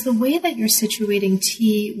was the way that you're situating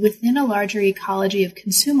tea within a larger ecology of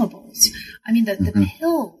consumables. The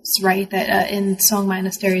pills, right, that in Song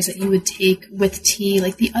monasteries that you would take with tea,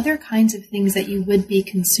 like the other kinds of things that you would be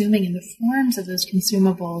consuming in the forms of those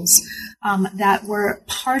consumables that were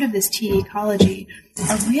part of this tea ecology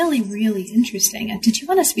are really, really interesting. Did you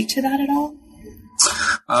want to speak to that at all?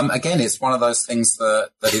 Again, it's one of those things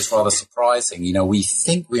that is rather surprising. We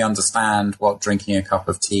think we understand what drinking a cup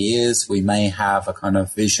of tea is. We may have a kind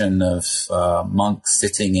of vision of monks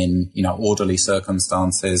sitting in, orderly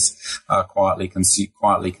circumstances, quietly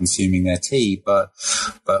consuming their tea. But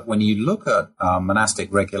when you look at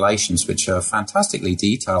monastic regulations, which are fantastically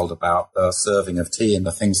detailed about the serving of tea and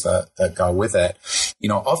the things that go with it,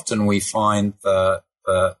 often we find that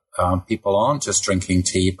people aren't just drinking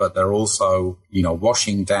tea, but they're also,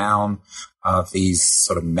 washing down these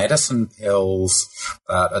sort of medicine pills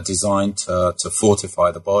that are designed to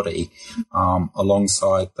fortify the body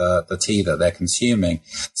alongside the tea that they're consuming.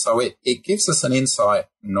 So it gives us an insight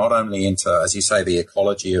not only into, as you say, the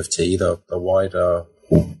ecology of tea, the wider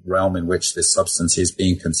realm in which this substance is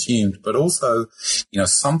being consumed, but also,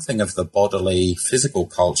 something of the bodily, physical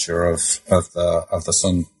culture of the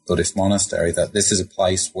Sung Buddhist monastery, that this is a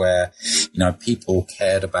place where, people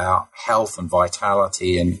cared about health and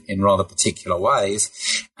vitality in rather particular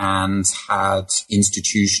ways and had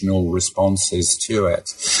institutional responses to it.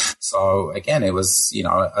 So again, it was,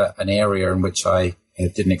 an area in which I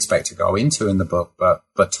didn't expect to go into in the book,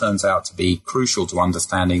 but turns out to be crucial to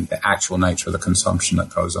understanding the actual nature of the consumption that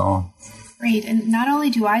goes on. Great. And not only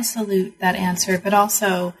do I salute that answer, but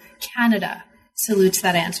also Canada salutes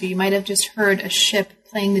that answer. You might have just heard a ship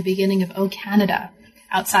playing the beginning of "Oh Canada"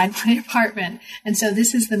 outside my apartment. And so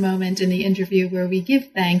this is the moment in the interview where we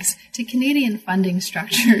give thanks to Canadian funding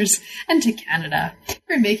structures and to Canada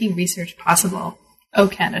for making research possible. Oh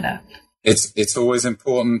Canada. It's always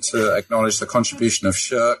important to acknowledge the contribution of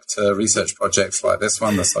SSHRC to research projects like this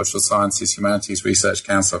one. The Social Sciences Humanities Research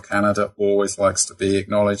Council of Canada always likes to be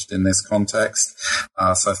acknowledged in this context.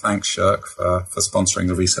 So thanks, SSHRC, for sponsoring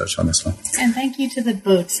the research on this one. And thank you to the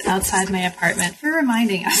boats outside my apartment for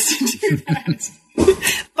reminding us to do that.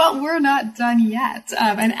 But we're not done yet.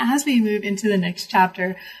 And as we move into the next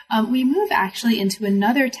chapter, we move actually into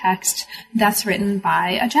another text that's written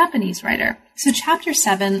by a Japanese writer. So chapter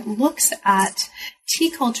 7 looks at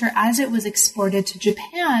tea culture as it was exported to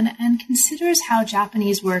Japan and considers how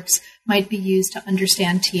Japanese works might be used to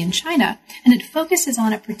understand tea in China. And it focuses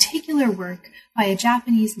on a particular work by a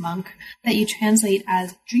Japanese monk that you translate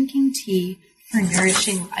as "Drinking Tea for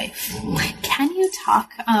Nourishing Life." Can you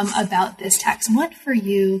talk about this text? What for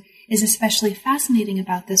you is especially fascinating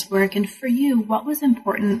about this work? And for you, what was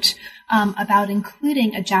important about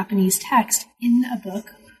including a Japanese text in a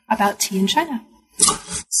book about tea in China?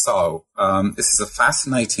 So this is a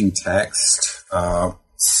fascinating text.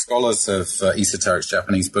 Scholars of esoteric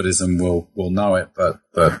Japanese Buddhism will know it, but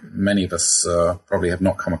many of us probably have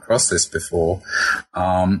not come across this before.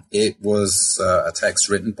 It was a text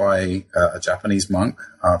written by a Japanese monk,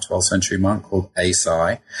 a 12th century monk called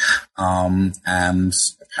Eisai, and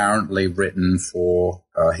apparently written for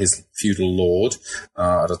his feudal lord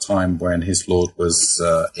at a time when his lord was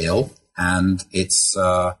ill. and it's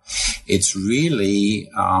really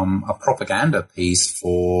a propaganda piece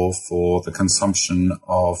for the consumption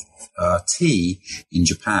of tea in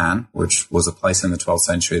Japan, which was a place in the 12th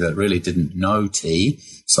century that really didn't know tea.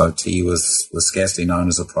 So tea was scarcely known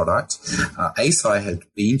as a product. Eisai had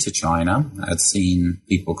been to China, had seen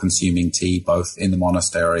people consuming tea both in the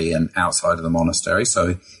monastery and outside of the monastery.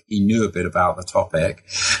 So he knew a bit about the topic,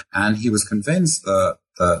 and he was convinced that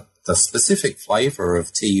the specific flavor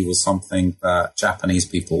of tea was something that Japanese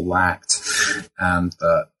people lacked, and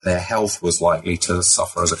that their health was likely to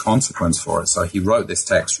suffer as a consequence for it. So he wrote this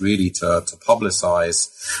text really to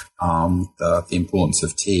publicize the importance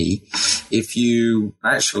of tea. If you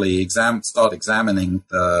actually start examining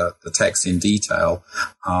the text in detail,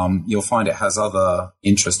 you'll find it has other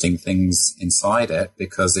interesting things inside it,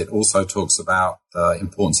 because it also talks about the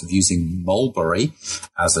importance of using mulberry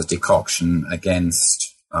as a decoction against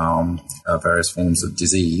various forms of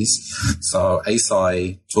disease. So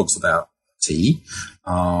Eisai talks about tea,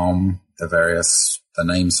 the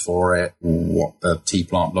names for it, what the tea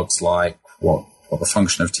plant looks like, what the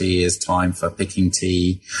function of tea is, time for picking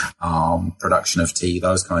tea, production of tea,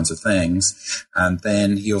 those kinds of things. And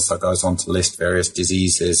then he also goes on to list various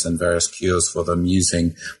diseases and various cures for them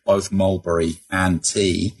using both mulberry and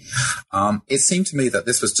tea. It seemed to me that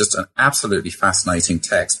this was just an absolutely fascinating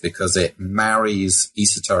text, because it marries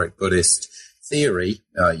esoteric Buddhist theory,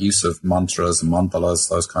 use of mantras and mandalas,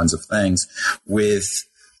 those kinds of things, with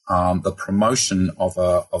the promotion of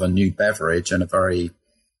a new beverage in a very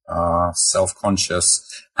self-conscious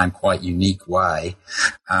and quite unique way.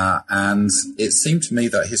 And it seemed to me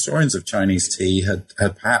that historians of Chinese tea had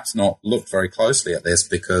perhaps not looked very closely at this,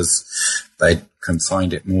 because they'd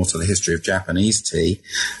consigned it more to the history of Japanese tea,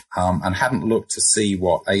 and hadn't looked to see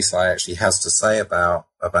what Eisai actually has to say about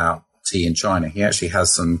tea in China. He actually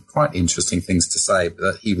has some quite interesting things to say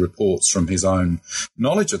that he reports from his own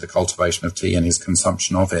knowledge of the cultivation of tea and his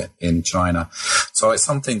consumption of it in China. So it's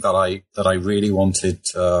something that I really wanted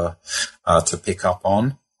to pick up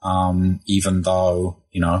on, even though,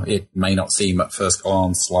 it may not seem at first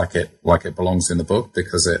glance like it belongs in the book,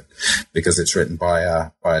 because it's written by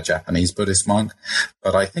a Japanese Buddhist monk.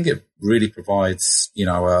 But I think it really provides,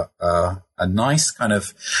 a nice kind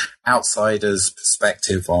of outsider's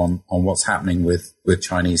perspective on what's happening with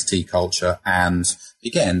Chinese tea culture, and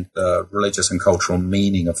again, the religious and cultural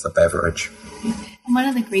meaning of the beverage. And one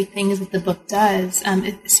of the great things that the book does,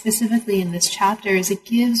 specifically in this chapter, is it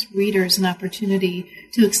gives readers an opportunity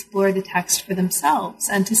to explore the text for themselves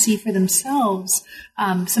and to see for themselves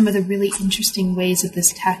some of the really interesting ways that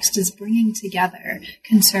this text is bringing together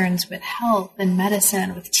concerns with health and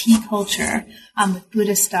medicine, with tea culture, with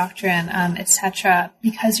Buddhist doctrine, etc.,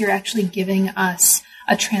 because you're actually giving us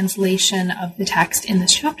a translation of the text in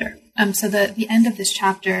this chapter. So the end of this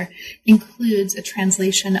chapter includes a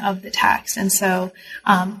translation of the text. And so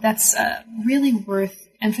that's really worth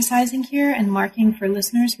emphasizing here and marking for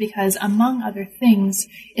listeners, because among other things,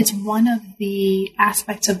 it's one of the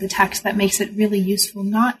aspects of the text that makes it really useful,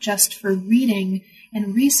 not just for reading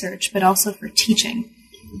and research, but also for teaching.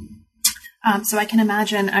 So I can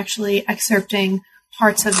imagine actually excerpting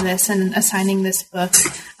parts of this and assigning this book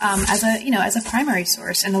as a primary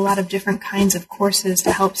source in a lot of different kinds of courses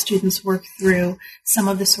to help students work through some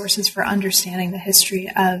of the sources for understanding the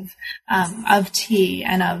history of tea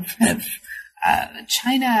and of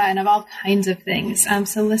China and of all kinds of things.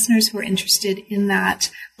 So listeners who are interested in that,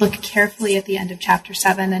 look carefully at the end of chapter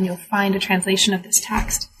 7 and you'll find a translation of this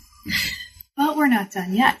text. But we're not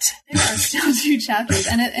done yet. There are still 2 chapters,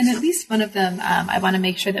 and at least one of them I want to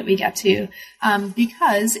make sure that we get to,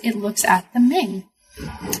 because it looks at the Ming,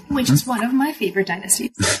 which is one of my favorite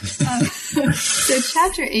dynasties. So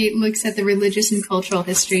chapter 8 looks at the religious and cultural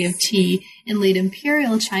history of tea in late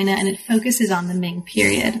imperial China, and it focuses on the Ming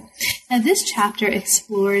period. Now, this chapter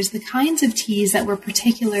explores the kinds of teas that were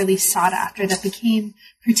particularly sought after, that became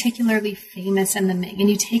particularly famous in the Ming, and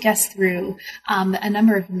you take us through a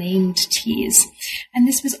number of named teas. And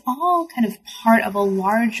this was all kind of part of a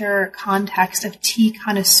larger context of tea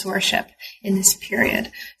connoisseurship in this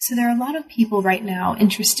period. So there are a lot of people right now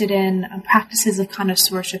interested in practices of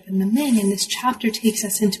connoisseurship in the Ming, and this chapter takes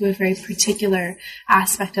us into a very particular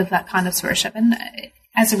aspect of that connoisseurship, and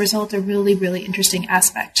as a result, a really, really interesting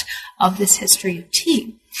aspect of this history of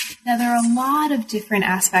tea. Now, there are a lot of different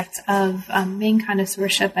aspects of Ming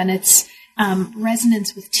connoisseurship and its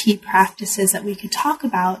resonance with tea practices that we could talk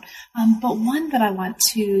about, but one that I want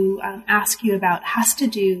to ask you about has to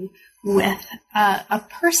do with a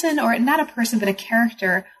person, or not a person, but a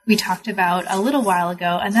character we talked about a little while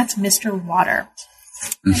ago, and that's Mr. Water.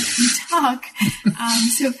 And we talk,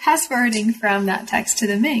 so fast forwarding from that text to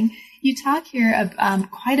the Ming, You talk here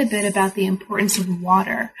quite a bit about the importance of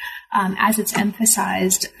water as it's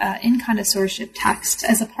emphasized in connoisseurship texts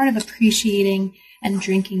as a part of appreciating and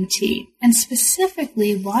drinking tea. And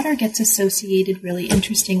specifically, water gets associated really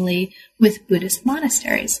interestingly with Buddhist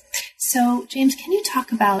monasteries. So, James, can you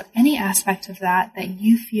talk about any aspect of that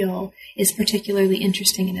you feel is particularly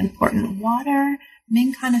interesting and important? Water,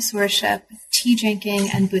 Ming connoisseurship, tea drinking,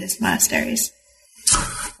 and Buddhist monasteries.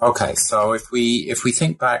 Okay, so if we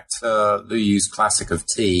think back to Lu Yu's Classic of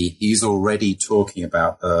Tea, he's already talking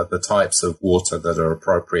about the types of water that are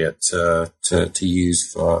appropriate to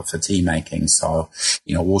use for tea making. So,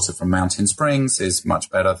 water from mountain springs is much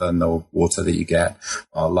better than the water that you get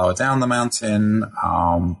lower down the mountain.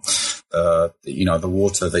 The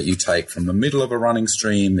water that you take from the middle of a running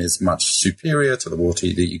stream is much superior to the water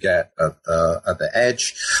that you get at the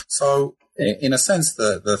edge. So, in a sense,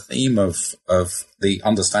 the theme of the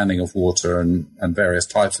understanding of water and various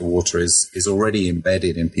types of water is already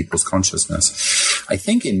embedded in people's consciousness. I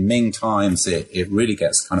think in Ming times, it really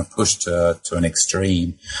gets kind of pushed to an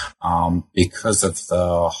extreme because of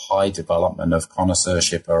the high development of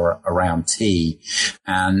connoisseurship around tea.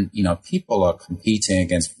 And, people are competing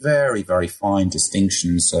against very, very fine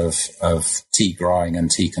distinctions of tea growing and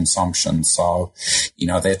tea consumption. So,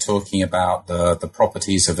 they're talking about the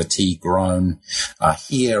properties of a tea grown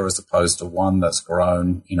here as opposed to one that's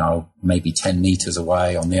grown, maybe 10 meters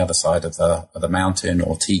away on the other side of the mountain,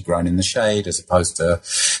 or tea grown in the shade as opposed to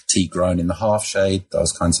tea grown in the half shade,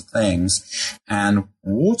 those kinds of things. And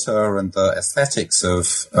water and the aesthetics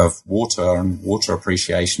of water and water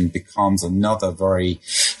appreciation becomes another very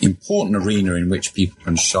important arena in which people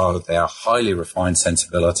can show their highly refined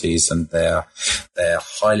sensibilities and their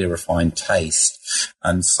highly refined taste.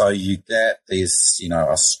 And so you get this,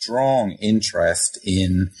 a strong interest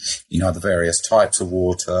in, the various types of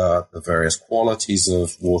water, the various qualities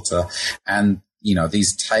of water, and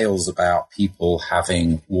these tales about people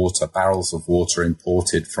having barrels of water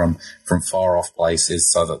imported from far off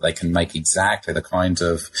places so that they can make exactly the kind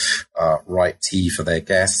of right tea for their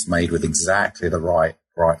guests, made with exactly the right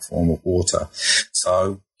form of water.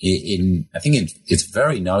 So I think it's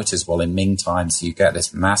very noticeable in Ming times. You get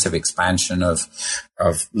this massive expansion of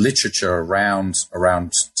literature around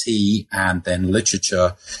tea, and then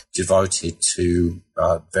literature devoted to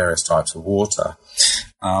various types of water.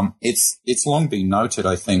 It's long been noted,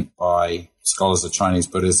 I think, by scholars of Chinese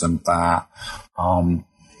Buddhism that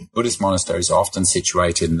Buddhist monasteries are often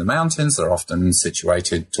situated in the mountains. They're often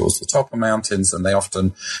situated towards the top of mountains, and they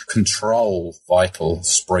often control vital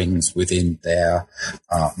springs within their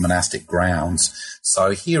monastic grounds.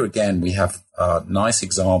 So here again, we have nice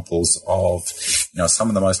examples of, some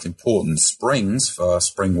of the most important springs for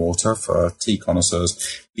spring water for tea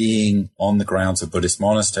connoisseurs being on the grounds of Buddhist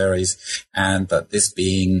monasteries, and that this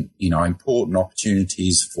being, important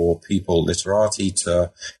opportunities for people literati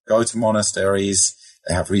to go to monasteries.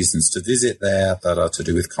 They have reasons to visit there that are to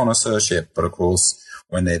do with connoisseurship, but of course,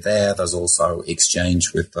 when they're there, there's also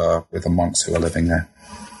exchange with the monks who are living there.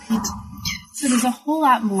 Right. So there's a whole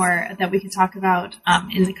lot more that we could talk about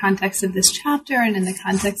in the context of this chapter and in the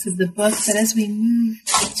context of the book. But as we move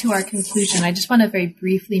to our conclusion, I just want to very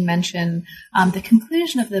briefly mention the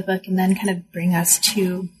conclusion of the book and then kind of bring us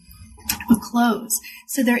to a close.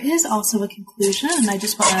 So there is also a conclusion, and I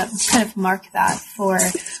just want to kind of mark that for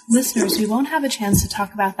listeners. We won't have a chance to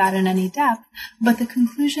talk about that in any depth, but the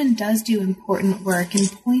conclusion does do important work in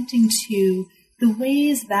pointing to the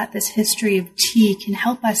ways that this history of tea can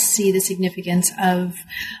help us see the significance of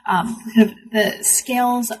the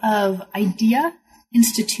scales of idea,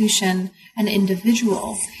 institution, and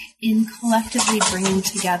individual in collectively bringing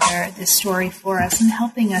together this story for us and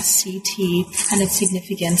helping us see tea and its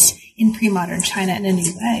significance in pre-modern China in a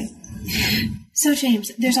new way. So,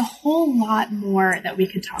 James, there's a whole lot more that we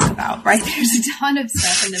could talk about, right? There's a ton of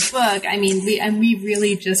stuff in the book. I mean, we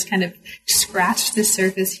really just kind of scratched the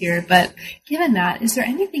surface here. But given that, is there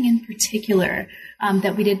anything in particular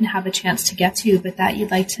that we didn't have a chance to get to, but that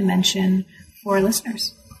you'd like to mention for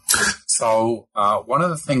listeners? So one of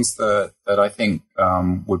the things that I think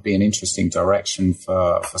would be an interesting direction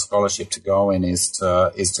for scholarship to go in is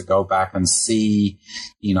to go back and see,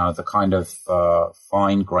 the kind of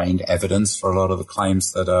fine-grained evidence for a lot of the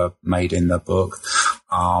claims that are made in the book.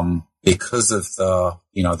 Because of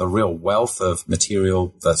the real wealth of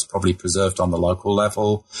material that's probably preserved on the local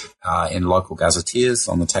level, in local gazetteers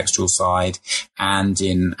on the textual side, and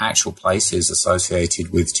in actual places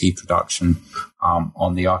associated with tea production,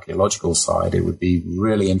 on the archaeological side, it would be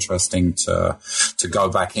really interesting to go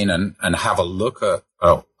back in and have a look at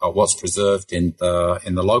what's preserved in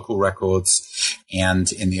the local records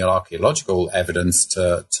and in the archaeological evidence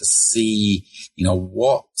to see,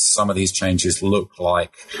 what some of these changes look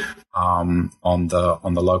like on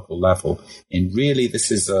the local level. And really,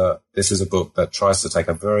 this is a book that tries to take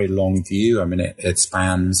a very long view. I mean, it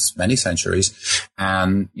spans many centuries,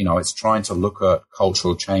 and it's trying to look at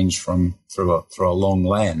cultural change through a long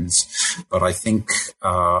lens. But I think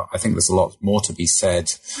there's a lot more to be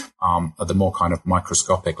said at the more kind of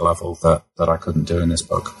microscopic level that I couldn't do in this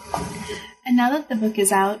book. And now that the book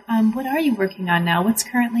is out, what are you working on now? What's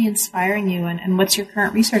currently inspiring you, and what's your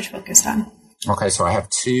current research focused on? Okay, so I have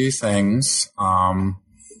two things.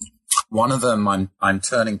 One of them, I'm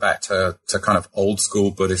turning back to kind of old school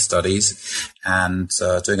Buddhist studies and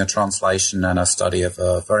doing a translation and a study of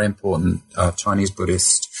a very important Chinese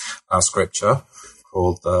Buddhist scripture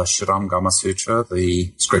called the Shiramgama Sutra,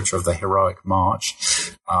 the scripture of the heroic march.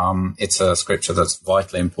 It's a scripture that's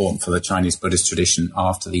vitally important for the Chinese Buddhist tradition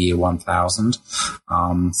after the year 1000.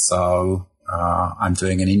 So I'm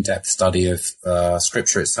doing an in-depth study of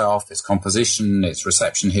scripture itself, its composition, its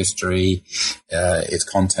reception history, its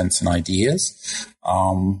contents and ideas.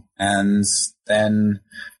 And then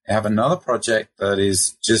I have another project that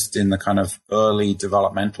is just in the kind of early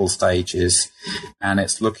developmental stages, and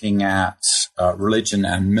it's looking at religion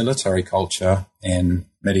and military culture in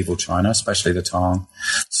medieval China, especially the Tang.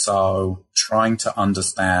 So trying to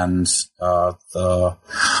understand the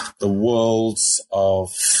worlds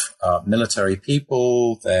of military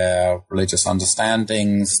people, their religious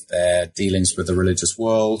understandings, their dealings with the religious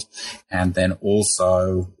world, and then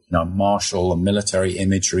also martial and military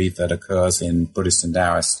imagery that occurs in Buddhist and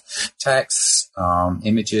Taoist texts,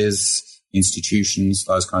 images, institutions,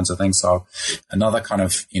 those kinds of things. So another kind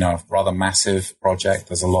of, rather massive project.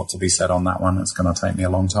 There's a lot to be said on that one. It's going to take me a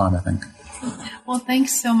long time, I think. Well,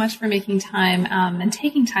 thanks so much for making time and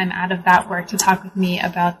taking time out of that work to talk with me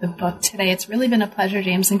about the book today. It's really been a pleasure,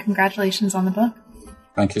 James, and congratulations on the book.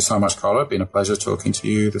 Thank you so much, Carla. It's been a pleasure talking to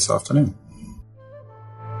you this afternoon.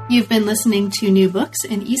 You've been listening to New Books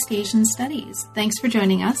in East Asian Studies. Thanks for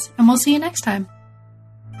joining us, and we'll see you next time.